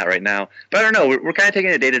pause on that right now. But I don't know. We're kind of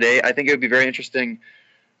taking it day to day. I think it would be very interesting.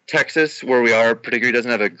 Texas, where we are, particularly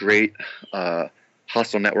doesn't have a great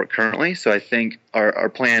hostel network currently. So I think our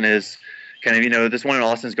plan is kind of, this one in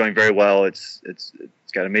Austin is going very well. It's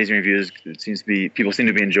got amazing reviews. People seem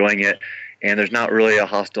to be enjoying it. And there's not really a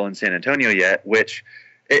hostel in San Antonio yet, which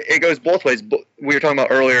it goes both ways. We were talking about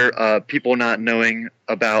earlier, people not knowing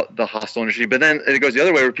about the hostel industry, but then it goes the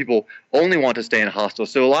other way where people only want to stay in a hostel.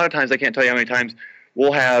 So a lot of times, I can't tell you how many times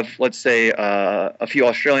we'll have, let's say, a few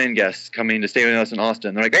Australian guests coming to stay with us in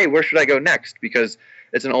Austin. They're like, hey, where should I go next? Because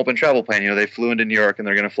it's an open travel plan. They flew into New York and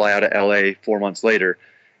they're going to fly out of LA 4 months later.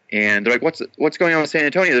 And they're like, what's going on with San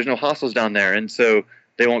Antonio? There's no hostels down there. And so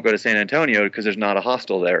they won't go to San Antonio because there's not a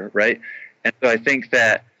hostel there, right? And so I think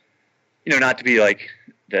that, not to be like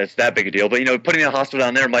that's that big a deal, but, putting a hostel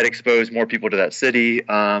down there might expose more people to that city.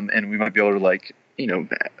 And we might be able to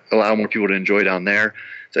allow more people to enjoy down there.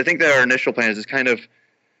 So I think that our initial plan is just kind of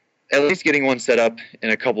at least getting one set up in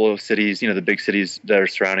a couple of cities, the big cities that are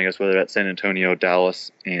surrounding us, whether that's San Antonio,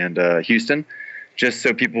 Dallas, and Houston, just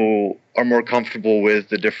so people are more comfortable with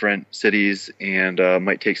the different cities and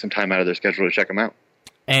might take some time out of their schedule to check them out.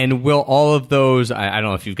 And will all of those, I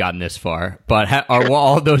don't know if you've gotten this far, but will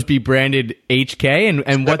all of those be branded HK?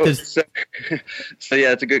 And what does... So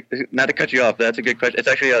yeah, it's a good, not to cut you off, that's a good question. It's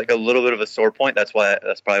actually like a little bit of a sore point. That's probably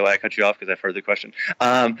why I cut you off, because I've heard the question.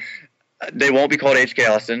 They won't be called HK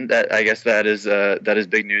Austin. I guess that is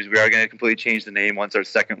big news. We are going to completely change the name once our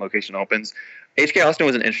second location opens. HK Austin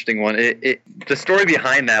was an interesting one. The story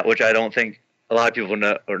behind that, which I don't think a lot of people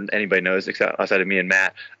know or anybody knows except outside of me and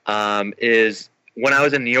Matt, is when I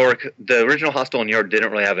was in New York, the original hostel in New York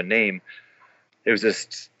didn't really have a name. It was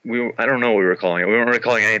just, I don't know what we were calling it. We weren't really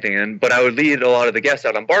calling anything. But I would lead a lot of the guests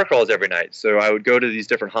out on bar crawls every night. So I would go to these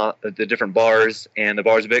different bars, and the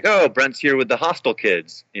bars would be like, oh, Brent's here with the Hostel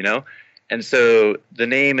Kids, And so the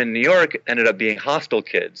name in New York ended up being Hostel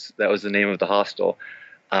Kids. That was the name of the hostel.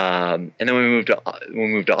 And then when we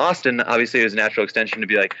moved to Austin, obviously it was a natural extension to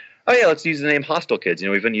be like, oh yeah, let's use the name Hostel Kids.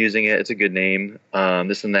 We've been using it. It's a good name,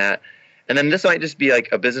 this and that. And then this might just be like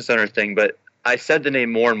a business owner thing, but I said the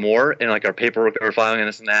name more and more in like our paperwork that we're filing and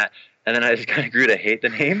this and that. And then I just kind of grew to hate the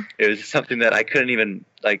name. It was something that I couldn't even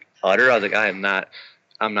like utter. I was like, I'm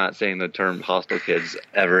not saying the term Hostel Kids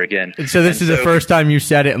ever again. And so this is the first time you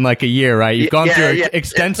said it in like a year, right? You've gone through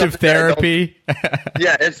extensive therapy.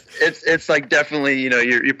 Yeah, it's like definitely,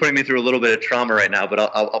 you're putting me through a little bit of trauma right now, but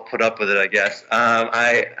I'll put up with it, I guess.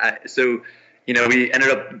 So we ended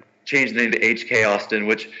up changing the name to HK Austin,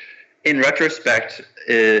 which in retrospect,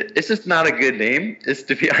 it's just not a good name. It's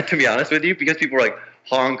to be honest with you, because people are like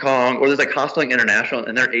Hong Kong, or there's like Hosteling International,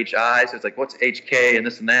 and they're HI, so it's like, what's HK and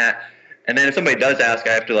this and that. And then if somebody does ask,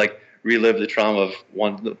 I have to like relive the trauma of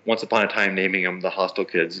once upon a time naming them the Hostel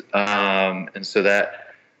Kids. And so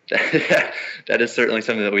that is certainly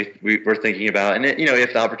something that we're thinking about. And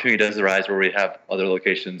if the opportunity does arise where we have other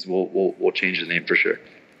locations, we'll change the name for sure.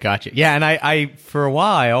 Gotcha. Yeah, and I for a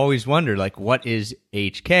while I always wondered like, what is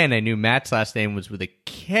HK? And I knew Matt's last name was with a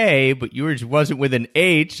K, but yours wasn't with an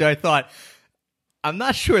H. So I thought, I'm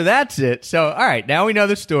not sure that's it. So all right, now we know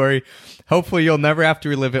the story. Hopefully you'll never have to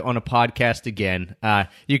relive it on a podcast again.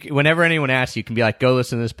 Whenever anyone asks, you can be like, go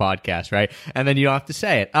listen to this podcast, right? And then you don't have to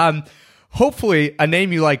say it. Hopefully a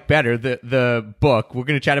name you like better, the book. We're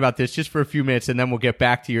going to chat about this just for a few minutes, and then we'll get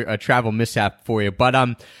back to your travel mishap for you.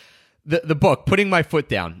 But the book, Putting My Foot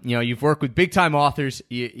Down. You've worked with big time authors.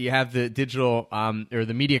 You have the digital or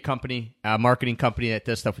the media company, marketing company that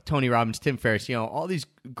does stuff with Tony Robbins, Tim Ferriss. All these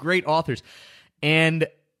great authors, and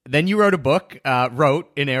then you wrote a book, wrote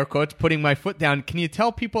in air quotes, Putting My Foot Down. Can you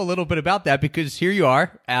tell people a little bit about that? Because here you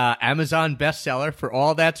are, Amazon bestseller for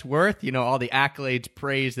all that's worth, all the accolades,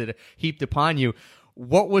 praise that are heaped upon you.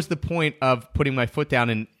 What was the point of Putting My Foot Down,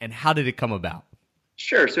 and how did it come about?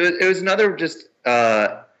 Sure. So it was another just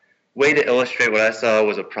way to illustrate what I saw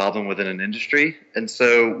was a problem within an industry. And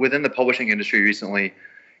so within the publishing industry recently,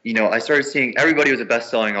 I started seeing everybody was a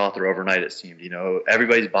best-selling author overnight, it seemed.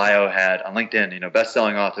 Everybody's bio had on LinkedIn,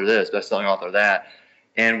 best-selling author this, best-selling author that.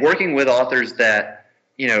 And working with authors that,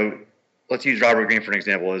 let's use Robert Greene for an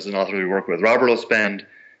example, as an author we work with. Robert will spend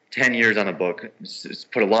 10 years on a book,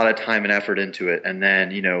 just put a lot of time and effort into it, and then,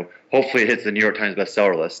 hopefully it hits the New York Times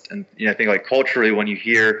bestseller list. And, I think like culturally when you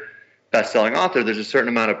hear best-selling author, there's a certain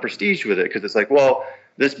amount of prestige with it, because it's like, well,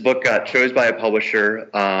 this book got chosen by a publisher.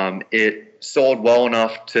 It sold well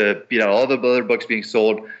enough to beat out all the other books being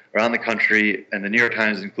sold around the country, and the New York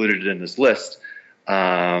Times included it in this list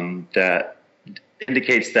that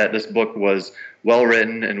indicates that this book was well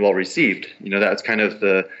written and well received. That's kind of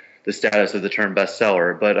the status of the term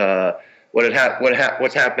bestseller. But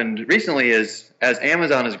what's happened recently is, as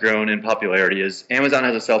Amazon has grown in popularity, is Amazon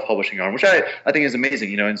has a self-publishing arm, which I think is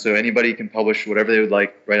amazing. And so anybody can publish whatever they would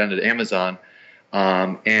like right onto Amazon.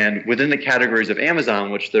 And within the categories of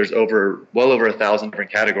Amazon, which there's well over 1,000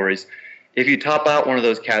 different categories, if you top out one of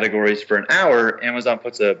those categories for an hour, Amazon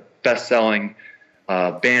puts a best-selling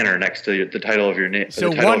banner next to the title of your name.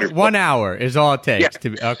 So one hour is all it takes to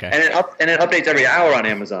be okay. And it updates every hour on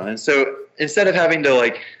Amazon. And so instead of having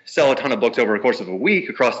to sell a ton of books over a course of a week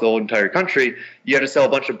across the whole entire country, you have to sell a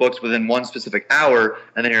bunch of books within one specific hour,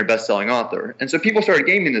 and then you're a best-selling author. And so people started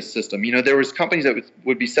gaming this system. There was companies that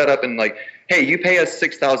would be set up and like, hey, you pay us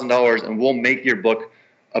 $6,000 and we'll make your book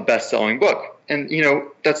a best-selling book. And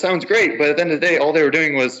that sounds great, but at the end of the day, all they were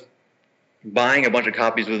doing was buying a bunch of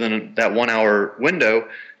copies within that 1 hour window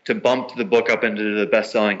to bump the book up into the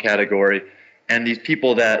best-selling category. And these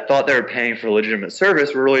people that thought they were paying for legitimate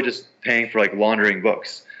service were really just paying for laundering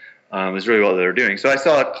books. Is really what they were doing. So I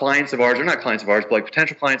saw clients of ours, or not clients of ours, but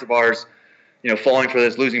potential clients of ours, falling for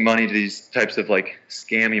this, losing money to these types of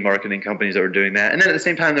scammy marketing companies that were doing that. And then at the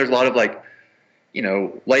same time, there's a lot of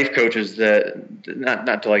life coaches that,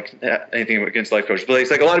 not to anything against life coaches, but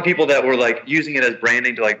it's a lot of people that were using it as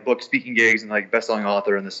branding to book speaking gigs and best-selling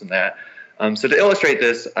author and this and that. So to illustrate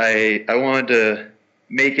this, I wanted to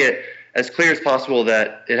make it as clear as possible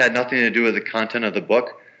that it had nothing to do with the content of the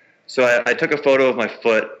book. So I took a photo of my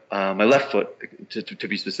foot, my left foot to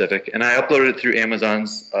be specific, and I uploaded it through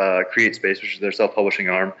Amazon's CreateSpace, which is their self-publishing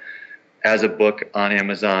arm, as a book on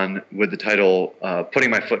Amazon with the title Putting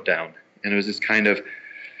My Foot Down. And it was just kind of,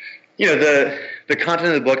 the content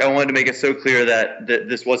of the book, I wanted to make it so clear that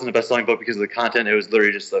this wasn't a best-selling book because of the content. It was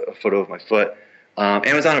literally just a photo of my foot.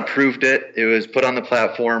 Amazon approved it. It was put on the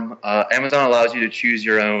platform. Amazon allows you to choose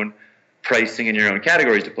your own pricing and your own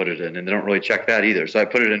categories to put it in, and they don't really check that either. So I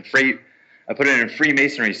put it in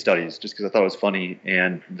Freemasonry studies just because I thought it was funny,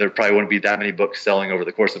 and there probably wouldn't be that many books selling over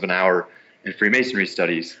the course of an hour in Freemasonry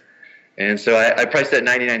studies. And so I priced it at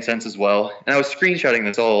 99 cents as well. And I was screenshotting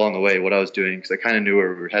this all along the way, what I was doing, because I kind of knew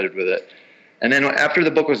where we were headed with it. And then after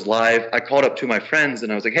the book was live, I called up two of my friends,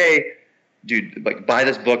 and I was like, hey, dude, like buy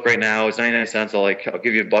this book right now. It's 99 cents. I'll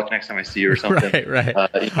give you $1 next time I see you or something. Right.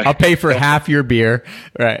 I'll pay for half your beer.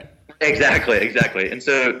 Right. Exactly. And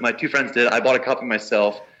so my two friends did. I bought a copy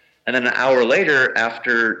myself. And then an hour later,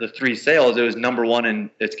 after the 3 sales, it was number one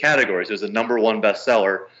in its categories. It was a number one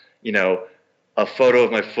bestseller, a photo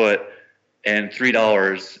of my foot and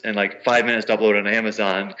 $3 and like 5 minutes to upload on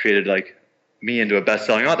Amazon created like me into a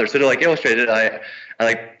best-selling author. So to like illustrate it, I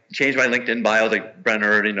like changed my LinkedIn bio, like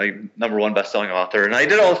Brenner, number one best-selling author. And I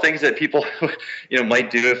did all the things that people,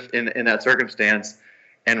 might do if in that circumstance,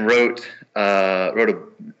 and wrote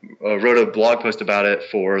a blog post about it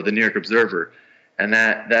for the New York Observer. And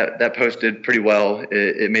that post did pretty well.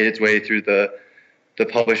 It made its way through the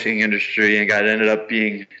publishing industry and ended up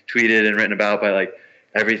being tweeted and written about by like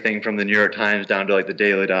everything from the New York Times down to like the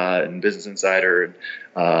Daily Dot and Business Insider, and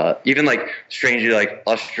even like strangely like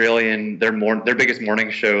Australian their biggest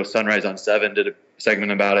morning show, Sunrise on 7, did a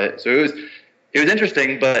segment about it. So it was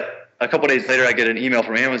interesting. But a couple of days later, I get an email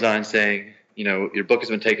from Amazon saying, your book has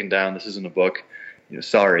been taken down. This isn't a book.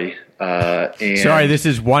 Sorry. Sorry, this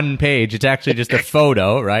is one page. It's actually just a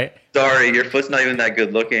photo, right? Sorry, your foot's not even that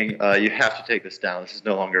good looking. You have to take this down. This is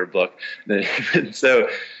no longer a book. And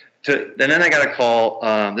then I got a call.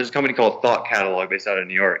 There's a company called Thought Catalog based out of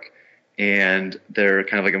New York, and they're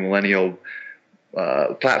kind of like a millennial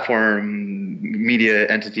platform media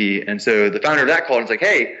entity. And so the founder of that called and was like,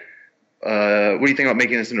 "Hey, what do you think about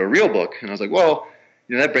making this into a real book?" And I was like, "Well,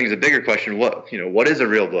 that brings a bigger question. What is a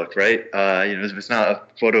real book, right? If it's not a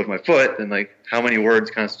photo of my foot, then like how many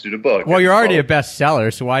words constitute a book?" Well, you're already a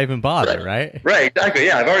bestseller, so why even bother, right? Right, exactly.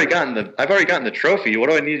 Yeah, I've already gotten the trophy.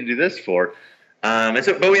 What do I need to do this for?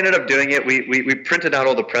 But we ended up doing it. We printed out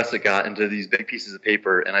all the press it got into these big pieces of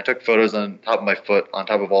paper, and I took photos on top of my foot, on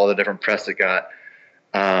top of all the different press it got.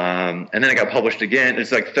 And then it got published again.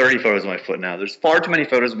 It's like 30 photos of my foot now. There's far too many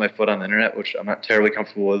photos of my foot on the internet, which I'm not terribly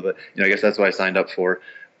comfortable with, but I guess that's what I signed up for.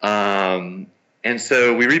 And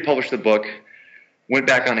so we republished the book, went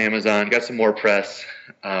back on Amazon, got some more press.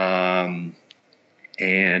 And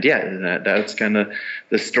yeah, that's kind of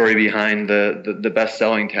the story behind the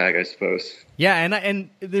best-selling tag, I suppose. Yeah, and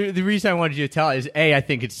the reason I wanted you to tell is A, I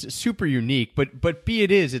think it's super unique, but B,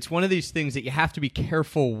 it's one of these things that you have to be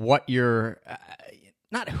careful what you're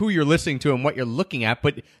not who you're listening to and what you're looking at,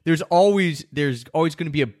 but there's always going to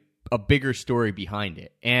be a bigger story behind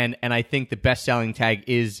it. And I think the best-selling tag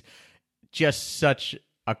is just such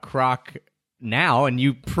a crock now, and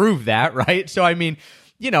you prove that, right? So I mean,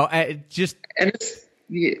 this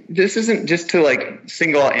isn't just to like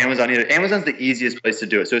single out Amazon either. Amazon's the easiest place to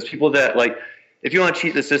do it. So it's people that like, if you want to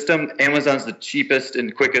cheat the system, Amazon's the cheapest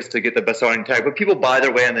and quickest to get the best-selling tag. But people buy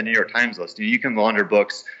their way on the New York Times list. You can launder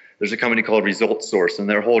books. There's a company called Result Source, and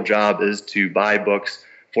their whole job is to buy books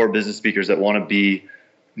for business speakers that want to be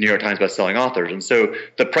New York Times best-selling authors. And so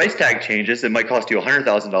the price tag changes. It might cost you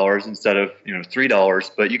 $100,000 instead of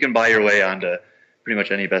 $3, but you can buy your way onto pretty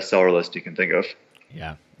much any bestseller list you can think of.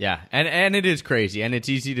 Yeah, and it is crazy, and it's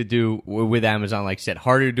easy to do with Amazon, like I said,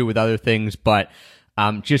 harder to do with other things, but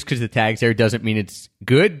just because the tag's there doesn't mean it's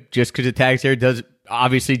good. Just because the tag's there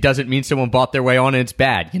doesn't mean someone bought their way on and it's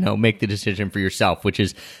bad. Make the decision for yourself, which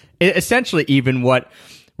is essentially even what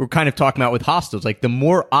we're kind of talking about with hostels. Like the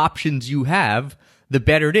more options you have, the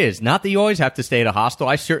better it is. Not that you always have to stay at a hostel.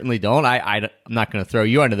 I certainly don't. I'm not going to throw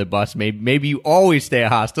you under the bus. Maybe you always stay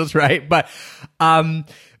at hostels, right? But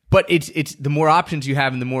it's the more options you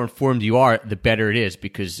have and the more informed you are, the better it is,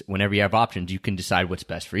 because whenever you have options, you can decide what's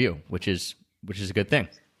best for you, which is a good thing.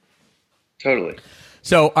 Totally.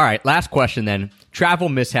 So, all right, last question then. Travel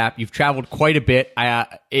mishap. You've traveled quite a bit.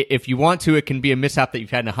 If you want to, it can be a mishap that you've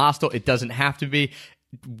had in a hostel. It doesn't have to be.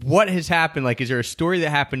 What has happened? Like, is there a story that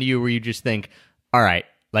happened to you where you just think, all right,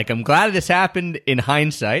 like, I'm glad this happened in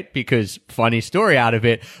hindsight because funny story out of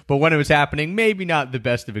it, but when it was happening, maybe not the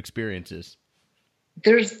best of experiences?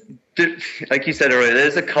 There's like you said earlier,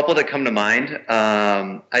 there's a couple that come to mind.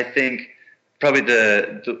 I think probably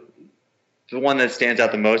the one that stands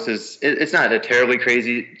out the most is it's not a terribly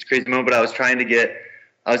crazy moment, but I was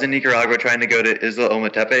in Nicaragua trying to go to Isla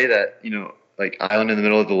Ometepe, that like island in the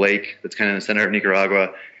middle of the lake that's kind of in the center of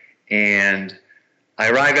Nicaragua, and I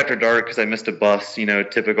arrived after dark because I missed a bus.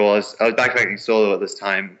 Typical. I was backpacking solo at this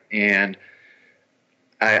time, and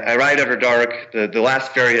I arrived after dark. The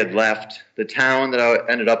last ferry had left. The town that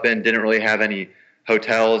I ended up in didn't really have any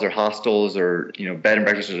hotels or hostels or bed and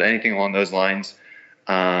breakfasts or anything along those lines.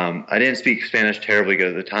 I didn't speak Spanish terribly good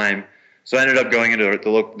at the time, so I ended up going into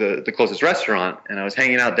the closest restaurant, and I was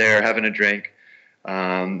hanging out there having a drink,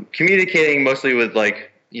 communicating mostly with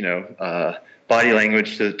body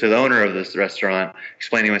language to the owner of this restaurant,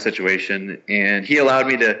 explaining my situation, and he allowed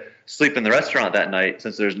me to sleep in the restaurant that night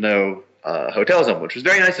since there's no hotels open, which was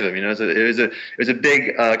very nice of him. It was a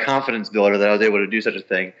big confidence builder that I was able to do such a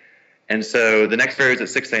thing. And so the next ferry was at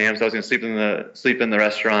 6 a.m. So I was going to sleep in the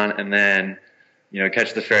restaurant and then,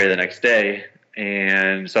 catch the ferry the next day.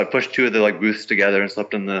 And so I pushed 2 of the booths together and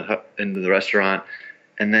slept into the restaurant.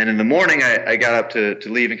 And then in the morning, I got up to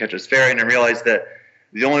leave and catch this ferry, and I realized that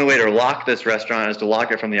the only way to lock this restaurant is to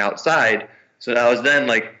lock it from the outside. So I was then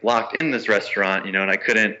locked in this restaurant, and I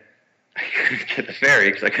couldn't get the ferry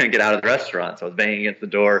because I couldn't get out of the restaurant. So I was banging against the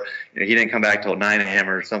door. He didn't come back till 9 a.m.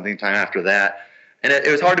 or something time after that. And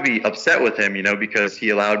it was hard to be upset with him, because he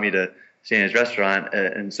allowed me to stay in his restaurant.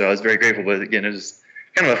 And so I was very grateful. But again, it was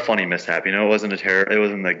kind of a funny mishap. It wasn't it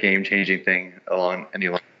wasn't a game-changing thing along any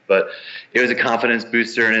line. But it was a confidence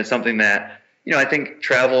booster, and it's something that, I think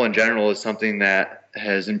travel in general is something that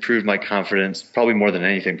has improved my confidence probably more than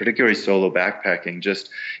anything, particularly solo backpacking. Just,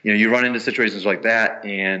 you run into situations like that,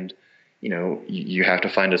 and you have to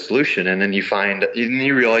find a solution, and then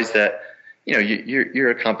you realize that you're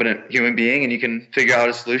a competent human being, and you can figure out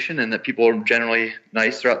a solution, and that people are generally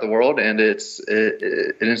nice throughout the world, and it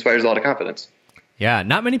inspires a lot of confidence. Yeah,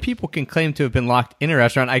 not many people can claim to have been locked in a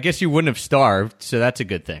restaurant. I guess you wouldn't have starved, so that's a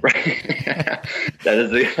good thing. Right. That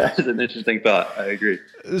is an interesting thought. I agree.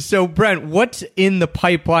 So, Brent, what's in the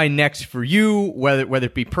pipeline next for you, whether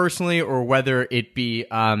it be personally or whether it be,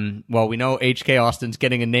 we know HK Austin's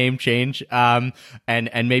getting a name change and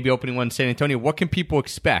maybe opening one in San Antonio. What can people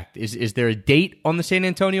expect? Is there a date on the San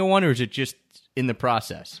Antonio one, or is it just in the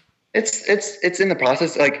process? It's in the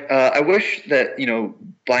process. I wish that,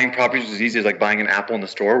 buying properties was as easy as buying an apple in the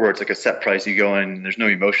store where it's a set price. You go in, there's no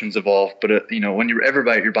emotions involved. But, when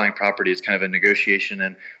you're buying property, it's kind of a negotiation.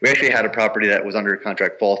 And we actually had a property that was under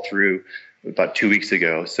contract fall through about 2 weeks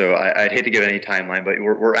ago. So I'd hate to give any timeline, but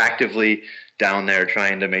we're actively down there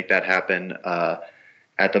trying to make that happen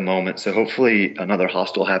at the moment. So hopefully another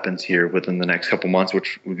hostel happens here within the next couple months,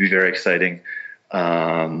 which would be very exciting.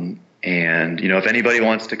 And, if anybody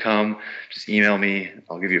wants to come, just email me.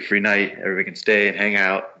 I'll give you a free night. Everybody can stay and hang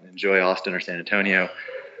out, and enjoy Austin or San Antonio.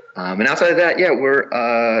 And outside of that, we're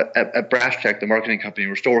at Brass Check, the marketing company.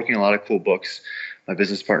 We're still working on a lot of cool books. My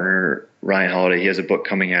business partner, Ryan Holiday, he has a book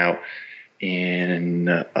coming out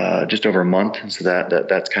in just over a month. And so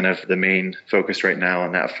that's kind of the main focus right now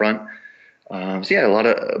on that front. A lot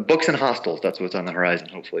of books and hostels. That's what's on the horizon,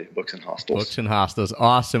 hopefully. Books and hostels. Books and hostels.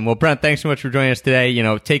 Awesome. Well, Brent, thanks so much for joining us today.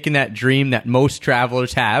 Taking that dream that most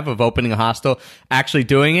travelers have of opening a hostel, actually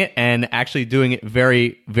doing it, and actually doing it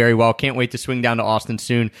very, very well. Can't wait to swing down to Austin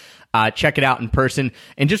soon. Check it out in person.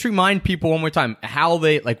 And just remind people one more time how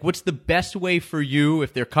what's the best way for you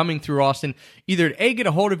if they're coming through Austin, either to A, get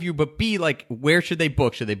a hold of you, but B, where should they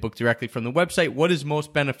book? Should they book directly from the website? What is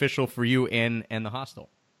most beneficial for you and the hostel?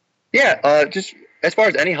 Yeah, just as far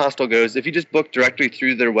as any hostel goes, if you just book directly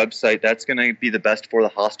through their website, that's going to be the best for the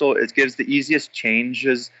hostel. It gives the easiest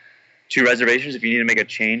changes to reservations. If you need to make a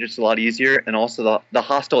change, it's a lot easier. And also the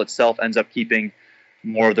hostel itself ends up keeping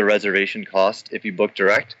more of the reservation cost if you book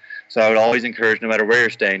direct. So I would always encourage, no matter where you're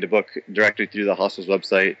staying, to book directly through the hostel's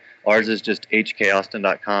website. Ours is just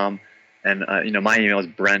hkaustin.com. And, my email is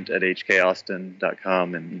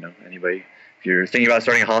brent@hkaustin.com. And, anybody, if you're thinking about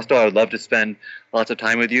starting a hostel, I would love to spend lots of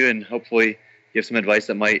time with you and hopefully give some advice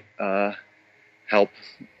that might help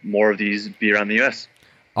more of these be around the U.S.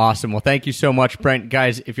 Awesome. Well, thank you so much, Brent.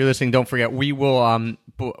 Guys, if you're listening, don't forget, we will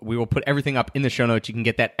put everything up in the show notes. You can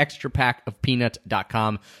get that extra pack of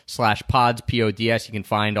peanuts.com/pods, PODS. You can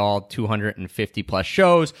find all 250 plus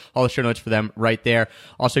shows, all the show notes for them right there.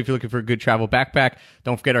 Also, if you're looking for a good travel backpack,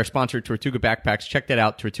 don't forget our sponsor, Tortuga Backpacks. Check that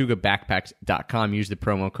out, tortugabackpacks.com. Use the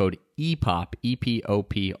promo code EPOP,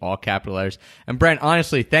 EPOP, all capital letters. And Brent,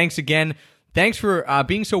 honestly, thanks again. Thanks for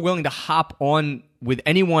being so willing to hop on with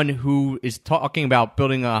anyone who is talking about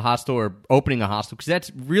building a hostel or opening a hostel, because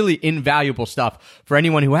that's really invaluable stuff for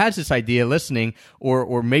anyone who has this idea listening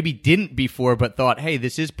or maybe didn't before but thought, hey,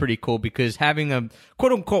 this is pretty cool, because having a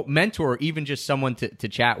quote-unquote mentor or even just someone to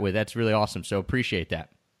chat with, that's really awesome. So appreciate that.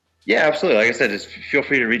 Yeah, absolutely. Like I said, just feel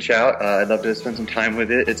free to reach out. I'd love to spend some time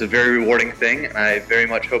with it. It's a very rewarding thing, and I very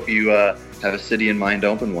much hope you have a city in mind to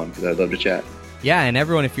open one, because I'd love to chat. Yeah, and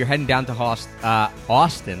everyone, if you're heading down to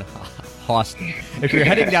Austin, if you're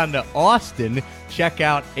heading down to Austin, check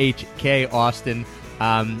out HK Austin.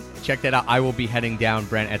 Check that out. I will be heading down,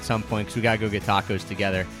 Brent, at some point, because we got to go get tacos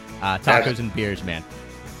together. Tacos and beers, man.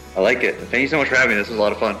 I like it. Thank you so much for having me. This was a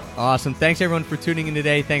lot of fun. Awesome. Thanks, everyone, for tuning in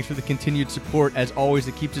today. Thanks for the continued support. As always,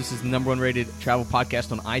 it keeps us as the #1 rated travel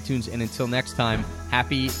podcast on iTunes. And until next time,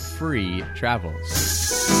 happy free travels.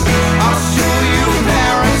 I'll show you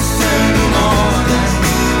Paris.